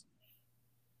careers.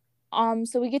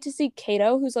 So we get to see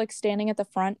Cato, who's like standing at the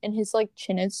front, and his like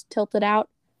chin is tilted out,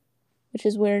 which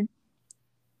is weird.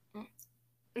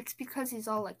 It's because he's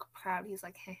all like proud. He's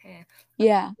like, heh heh.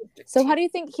 Yeah. So how do you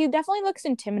think? He definitely looks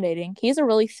intimidating. He has a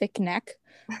really thick neck.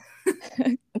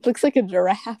 It looks like a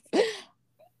giraffe.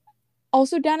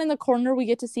 Also, down in the corner, we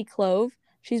get to see Clove.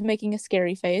 She's making a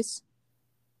scary face.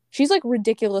 She's like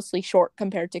ridiculously short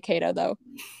compared to Cato, though.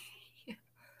 Yeah.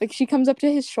 Like she comes up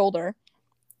to his shoulder.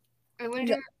 I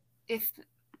wonder if,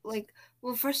 like,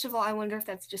 well, first of all, I wonder if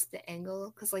that's just the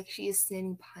angle, because like she is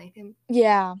standing behind him.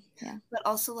 Yeah. But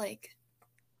also, like,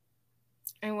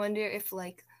 I wonder if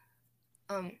like,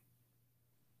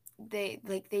 they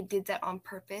did that on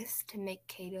purpose to make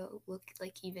Cato look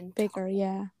like even bigger.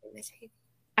 Yeah. Intimidating.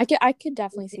 I could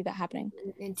definitely see that happening.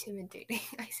 Intimidating.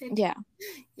 I said. Yeah.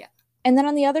 Yeah. And then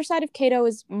on the other side of Cato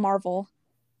is Marvel.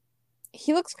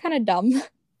 He looks kind of dumb.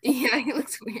 Yeah, he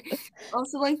looks weird.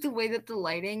 Also, like the way that the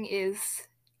lighting is.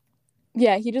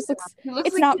 Yeah, he just looks.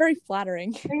 It's like, not very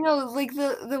flattering. I know, like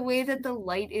the way that the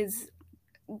light is.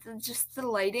 Just the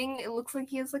lighting, it looks like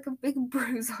he has like a big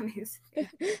bruise on his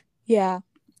face. Yeah.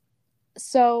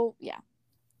 So yeah,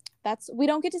 we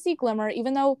don't get to see Glimmer,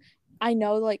 even though I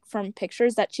know like from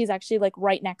pictures that she's actually like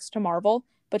right next to Marvel,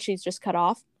 but she's just cut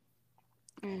off.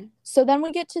 So then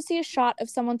we get to see a shot of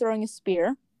someone throwing a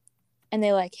spear, and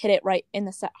they like hit it right in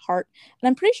the heart, and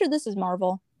I'm pretty sure this is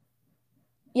Marvel.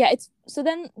 Yeah, it's so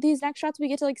then these next shots we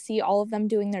get to like see all of them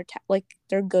doing their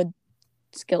their good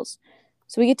skills.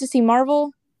 So we get to see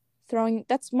Marvel throwing.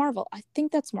 That's Marvel. I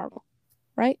think that's Marvel,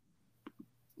 right?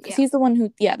 Because he's the one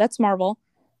who. Yeah, that's Marvel.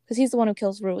 Because he's the one who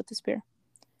kills Rue with the spear.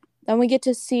 Then we get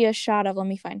to see a shot of. Let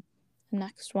me find the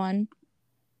next one.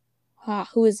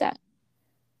 Who is that?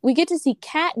 We get to see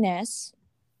Katniss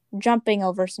jumping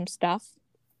over some stuff.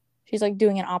 She's like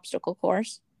doing an obstacle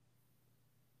course.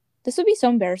 This would be so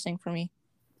embarrassing for me.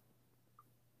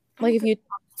 Like if you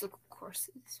obstacle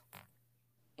courses.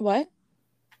 What?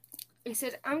 I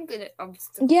said I'm good at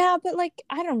obstacles. Yeah, but like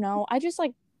I don't know. I just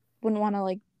like wouldn't want to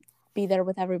like be there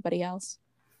with everybody else.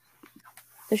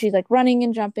 So she's like running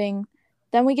and jumping.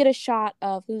 Then we get a shot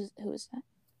of who is that?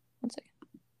 1 second.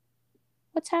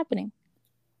 What's happening?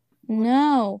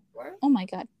 No. What? Oh my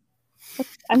god.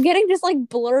 I'm getting just like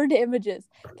blurred images.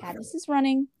 Katniss is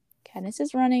running.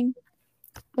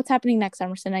 What's happening next,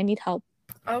 Emerson? I need help.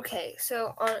 Okay,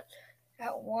 so at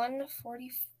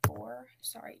 1:44,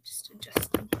 sorry, just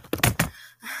adjusting.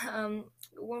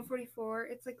 1:44,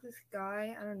 it's like this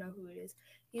guy, I don't know who it is.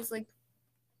 He's like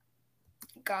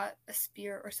got a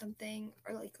spear or something,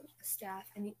 or like a staff,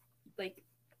 and he like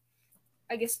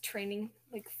I guess train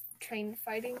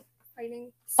fighting.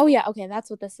 Oh yeah, okay, that's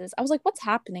what this is. I was like, what's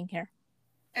happening here?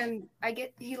 And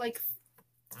he like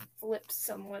flips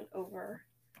someone over.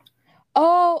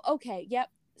 Oh, okay, yep.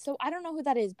 So I don't know who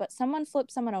that is, but someone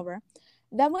flipped someone over.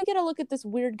 Then we get a look at this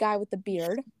weird guy with the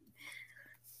beard.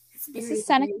 This is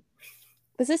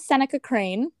Seneca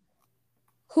Crane,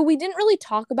 who we didn't really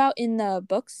talk about in the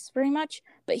books very much,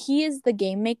 but he is the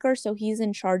game maker, so he's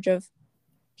in charge of.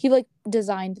 He like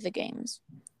designed the games.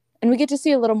 And we get to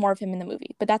see a little more of him in the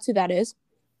movie, but that's who that is.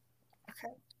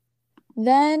 Okay.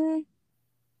 Then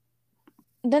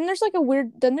there's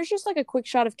just like a quick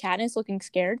shot of Katniss looking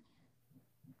scared.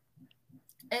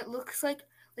 It looks like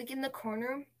in the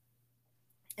corner,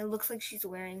 it looks like she's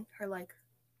wearing her like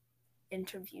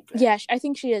interview dress. Yeah, I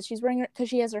think she is. She's wearing it because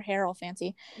she has her hair all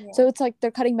fancy. Yeah. So it's like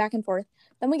they're cutting back and forth.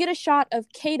 Then we get a shot of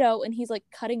Cato, and he's like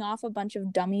cutting off a bunch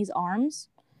of dummies' arms.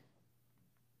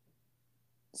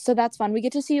 So that's fun. We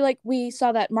get to see, like, we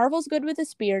saw that Marvel's good with a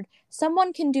spear.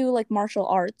 Someone can do, like, martial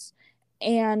arts.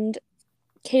 And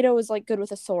Cato is, like, good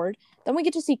with a sword. Then we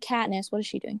get to see Katniss. What is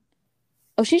she doing?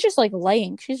 Oh, she's just, like,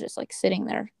 laying. She's just, like, sitting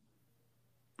there.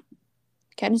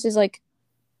 Katniss is, like...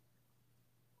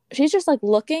 She's just, like,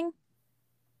 looking.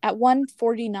 at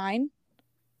 1:49.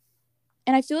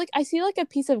 And I feel like I see like a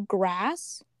piece of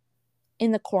grass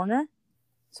in the corner.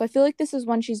 So I feel like this is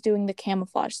when she's doing the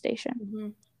camouflage station. Mm-hmm.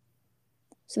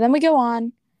 So then we go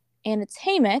on, and it's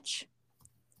Haymitch.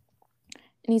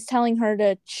 And he's telling her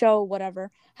to show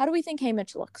whatever. How do we think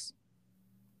Haymitch looks?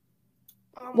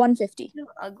 150.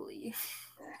 Ugly.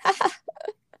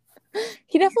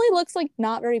 He definitely looks like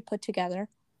not very put together.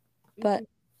 But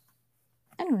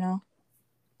I don't know.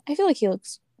 I feel like he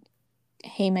looks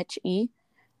Haymitch-y.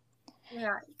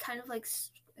 Yeah, kind of like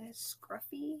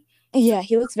scruffy. Yeah,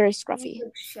 he looks very scruffy.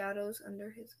 Like shadows under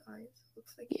his eyes.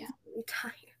 Looks like he's really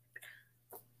tired.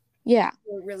 Yeah.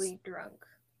 Or really drunk.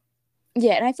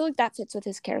 Yeah, and I feel like that fits with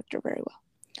his character very well.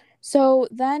 So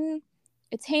then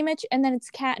it's Haymitch, and then it's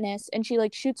Katniss, and she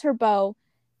like shoots her bow,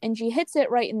 and she hits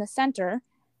it right in the center.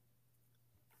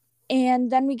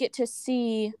 And then we get to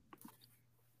see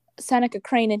Seneca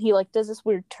Crane, and he like does this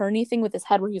weird turny thing with his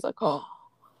head where he's like, oh.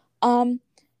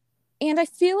 And I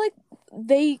feel like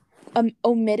they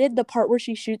omitted the part where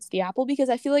she shoots the apple, because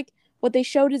I feel like what they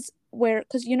showed is where,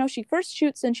 because she first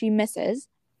shoots and she misses,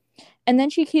 and then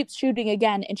she keeps shooting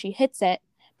again and she hits it,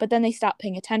 but then they stop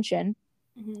paying attention.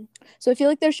 Mm-hmm. So I feel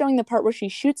like they're showing the part where she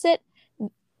shoots it,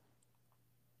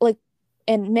 like,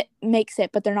 and makes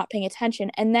it, but they're not paying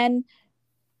attention, and then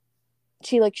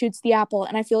she like shoots the apple,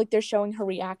 and I feel like they're showing her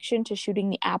reaction to shooting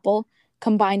the apple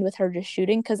combined with her just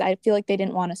shooting, because I feel like they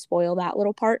didn't want to spoil that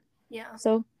little part. Yeah.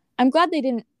 So I'm glad they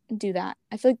didn't do that.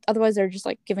 I feel like otherwise they're just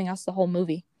like giving us the whole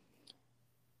movie.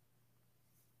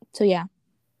 So yeah.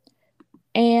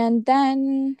 And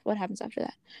then what happens after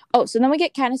that? Oh, so then we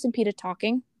get Katniss and Peeta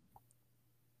talking,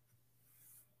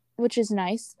 which is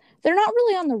nice. They're not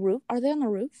really on the roof. Are they on the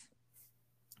roof?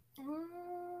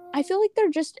 I feel like they're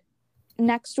just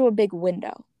next to a big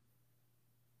window.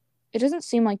 It doesn't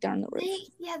seem like they're on the roof.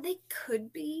 They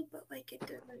could be, but like it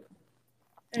doesn't.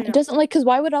 It doesn't, like, because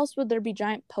why would there be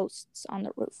giant posts on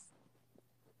the roof?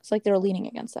 It's like they're leaning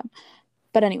against them.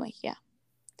 But anyway, yeah.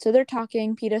 So they're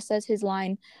talking. Peeta says his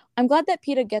line. I'm glad that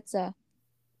Peeta gets a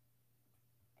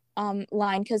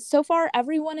line, because so far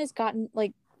everyone has gotten,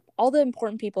 like, all the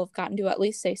important people have gotten to at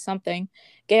least say something.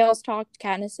 Gale's talked.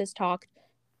 Katniss has talked.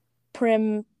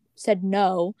 Prim said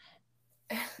no.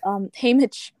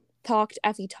 Haymitch talked.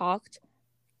 Effie talked.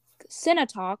 Cinna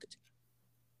talked.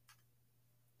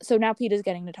 So now Peeta's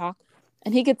getting to talk.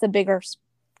 And he gets a bigger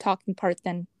talking part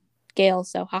than Gale,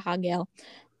 so haha, Gale.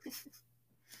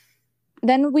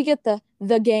 Then we get the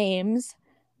games,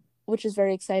 which is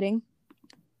very exciting.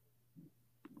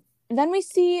 Then we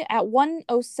see at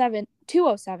 2:07,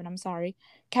 I'm sorry,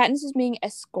 Katniss is being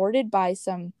escorted by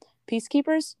some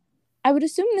peacekeepers. I would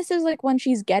assume this is like when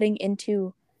she's getting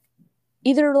into,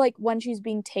 either like when she's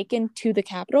being taken to the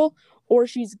Capitol, or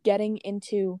she's getting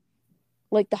into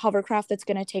like the hovercraft that's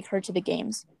going to take her to the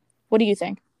games. What do you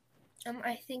think?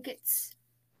 I think it's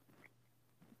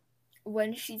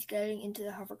when she's getting into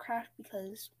the hovercraft,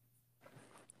 because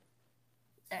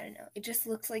I don't know. It just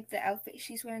looks like the outfit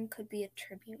she's wearing could be a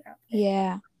tribute outfit.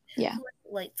 Yeah.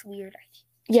 Like, it's weird.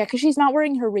 Yeah, because she's not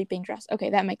wearing her reaping dress. Okay,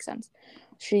 that makes sense.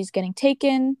 She's getting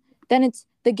taken. Then it's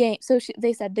the game. So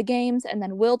they said the games, and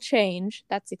then will change.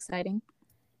 That's exciting.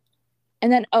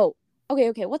 And then,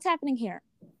 okay. What's happening here?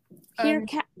 Here,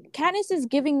 Katniss is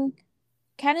giving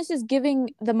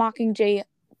the Mockingjay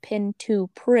pin to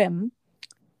Prim.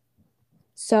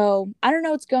 So I don't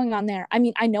know what's going on there. I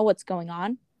mean, I know what's going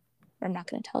on, but I'm not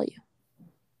going to tell you.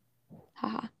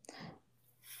 Haha.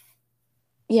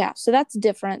 Yeah, so that's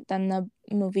different than the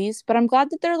movies, but I'm glad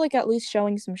that they're like at least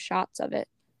showing some shots of it,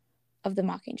 of the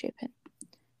Mockingjay pin.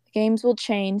 The games will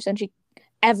change, then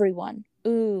everyone.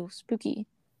 Ooh, spooky.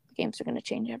 The games are going to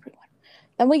change everyone.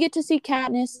 Then we get to see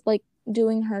Katniss like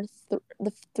doing her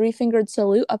the three-fingered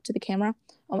salute up to the camera.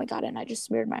 Oh my god, and I just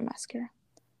smeared my mascara.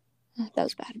 That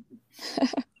was bad.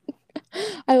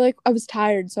 I was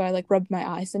tired, so I like rubbed my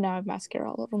eyes, and now I have mascara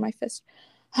all over my fist.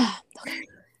 Okay.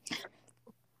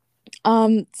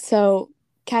 So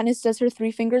Katniss does her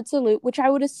three-fingered salute, which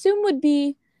I would assume would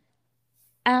be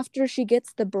after she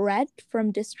gets the bread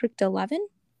from District 11,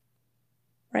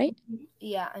 right?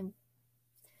 Yeah,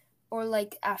 or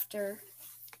like after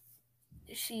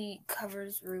she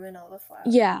covers Rue in all the flowers.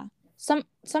 Yeah,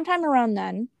 sometime around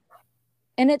then,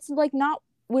 and it's like not,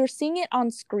 we're seeing it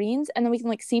on screens, and then we can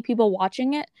like see people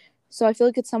watching it. So I feel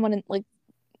like it's someone in like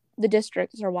the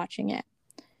districts are watching it.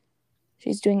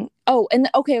 She's doing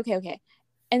okay.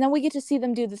 And then we get to see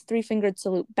them do the three-fingered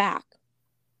salute back.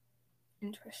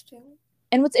 Interesting.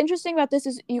 And what's interesting about this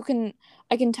is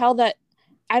I can tell that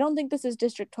I don't think this is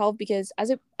District 12, because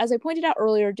as I pointed out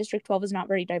earlier, District 12 is not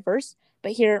very diverse,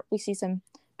 but here we see some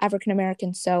African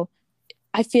Americans, so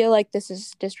I feel like this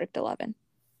is District 11.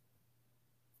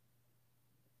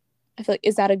 I feel like,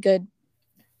 is that a good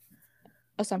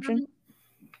assumption?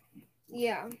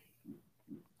 Yeah.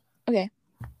 Okay.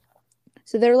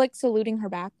 So they're like saluting her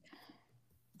back.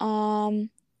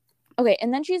 Okay,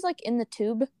 and then she's like in the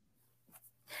tube.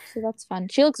 So that's fun.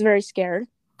 She looks very scared.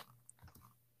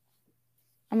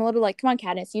 I'm a little like, come on,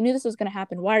 Katniss, you knew this was going to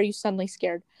happen. Why are you suddenly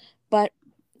scared? But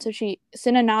so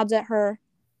Cinna nods at her,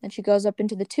 then she goes up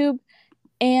into the tube,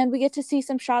 and we get to see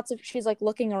some shots of she's like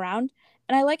looking around.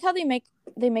 And I like how they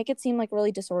make it seem like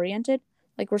really disoriented,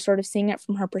 like we're sort of seeing it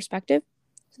from her perspective.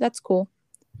 So that's cool.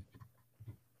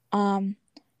 And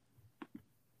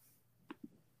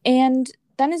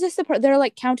then is this the part they're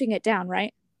like counting it down,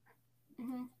 right?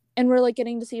 Mm-hmm. And we're like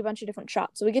getting to see a bunch of different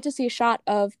shots. So we get to see a shot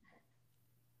of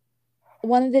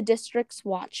one of the districts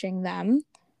watching them.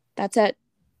 That's at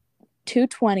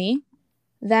 2:20.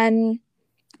 Then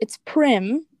it's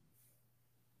Prim,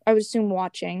 I would assume,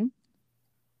 watching.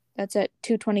 That's at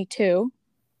 2:22.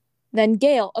 Then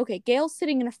Gale. Okay, Gale's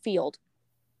sitting in a field.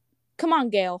 Come on,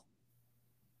 Gale.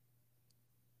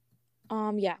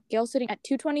 Yeah, Gale's sitting at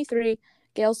 2:23.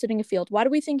 Gale's sitting in a field. Why do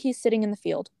we think he's sitting in the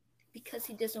field? Because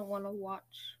he doesn't want to watch.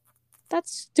 That's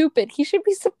stupid. He should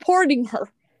be supporting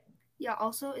her. Yeah,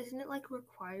 also, isn't it like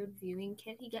required viewing?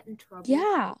 Can't he get in trouble?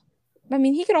 Yeah. I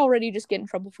mean, he could already just get in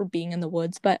trouble for being in the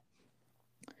woods, but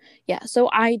yeah, so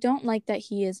I don't like that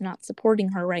he is not supporting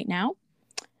her right now.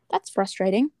 That's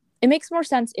frustrating. It makes more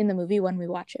sense in the movie when we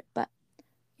watch it, but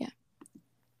yeah.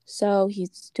 So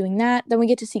he's doing that. Then we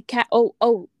get to see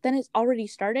then it's already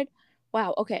started?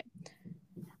 Wow, okay.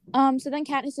 So then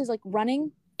Katniss is like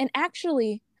running, and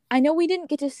actually, I know we didn't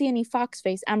get to see any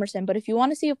Foxface Emerson, but if you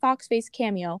want to see a Foxface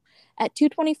cameo, at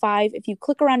 2:25, if you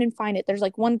click around and find it, there's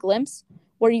like one glimpse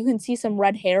where you can see some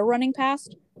red hair running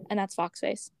past, and that's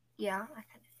Foxface. Yeah, I kind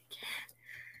of think.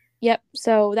 Yep,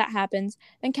 so that happens.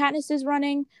 Then Katniss is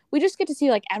running. We just get to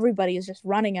see like everybody is just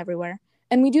running everywhere.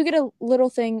 And we do get a little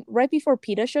thing right before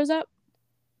Peeta shows up.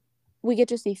 We get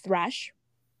to see Thresh.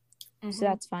 Mm-hmm. So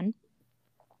that's fun.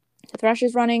 So Thresh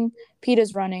is running,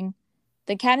 Peeta's running.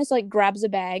 Then Katniss like grabs a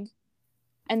bag,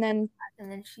 and then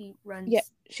she runs. Yeah,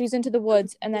 she's into the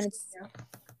woods, and then it's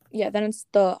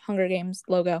the Hunger Games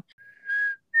logo.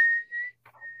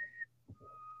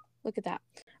 Look at that.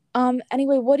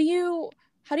 Anyway,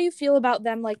 how do you feel about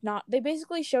them like not? They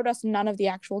basically showed us none of the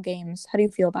actual games. How do you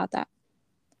feel about that?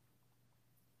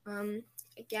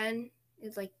 Again,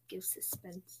 it like gives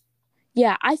suspense.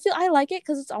 Yeah, I like it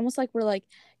because it's almost like we're like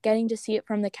getting to see it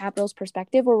from the Capitol's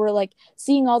perspective, where we're like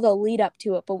seeing all the lead up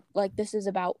to it, but like this is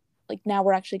about like now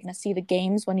we're actually going to see the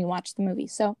games when you watch the movie.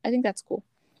 So I think that's cool.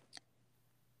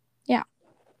 Yeah.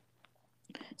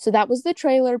 So that was the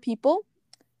trailer, people.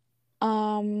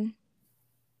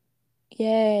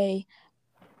 Yay.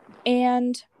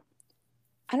 And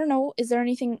I don't know, is there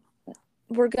anything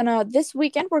this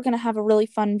weekend we're gonna have a really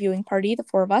fun viewing party, the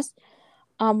four of us.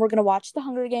 We're gonna watch the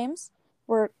Hunger Games,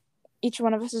 where each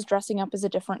one of us is dressing up as a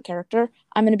different character.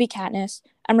 I'm gonna be Katniss.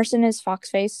 Emerson is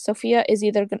Foxface. Sophia is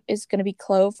gonna be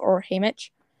Clove or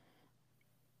Haymitch.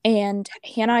 And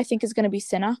Hannah, I think, is gonna be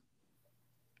Cinna.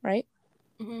 Right?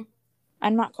 Mm-hmm.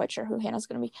 I'm not quite sure who Hannah's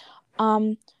gonna be.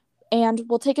 And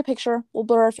we'll take a picture. We'll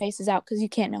blur our faces out because you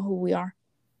can't know who we are.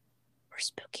 We're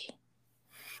spooky.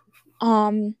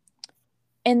 And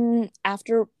then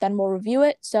we'll review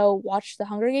it. So watch the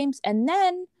Hunger Games, and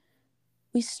then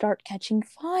we start Catching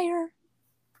Fire,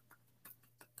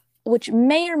 which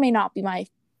may or may not be my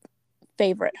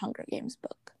favorite Hunger Games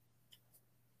book.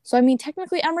 So, I mean,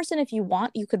 technically, Emerson, if you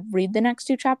want, you could read the next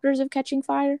 2 chapters of Catching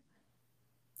Fire.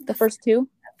 The first 2.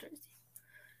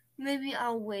 Maybe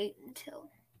I'll wait until...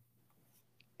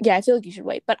 Yeah, I feel like you should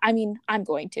wait. But, I mean, I'm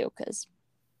going to because,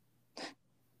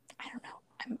 I don't know.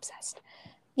 I'm obsessed.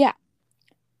 Yeah.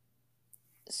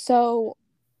 So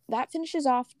that finishes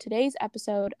off today's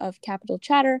episode of Capital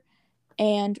Chatter.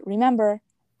 And remember,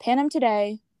 Panem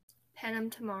today. Panem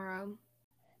tomorrow.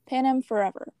 Panem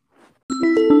forever.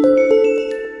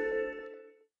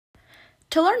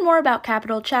 To learn more about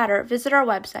Capital Chatter, visit our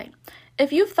website.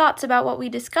 If you have thoughts about what we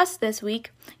discussed this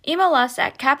week, email us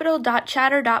at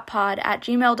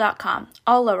capital.chatter.pod@gmail.com,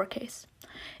 all lowercase.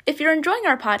 If you're enjoying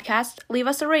our podcast, leave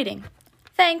us a rating.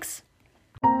 Thanks!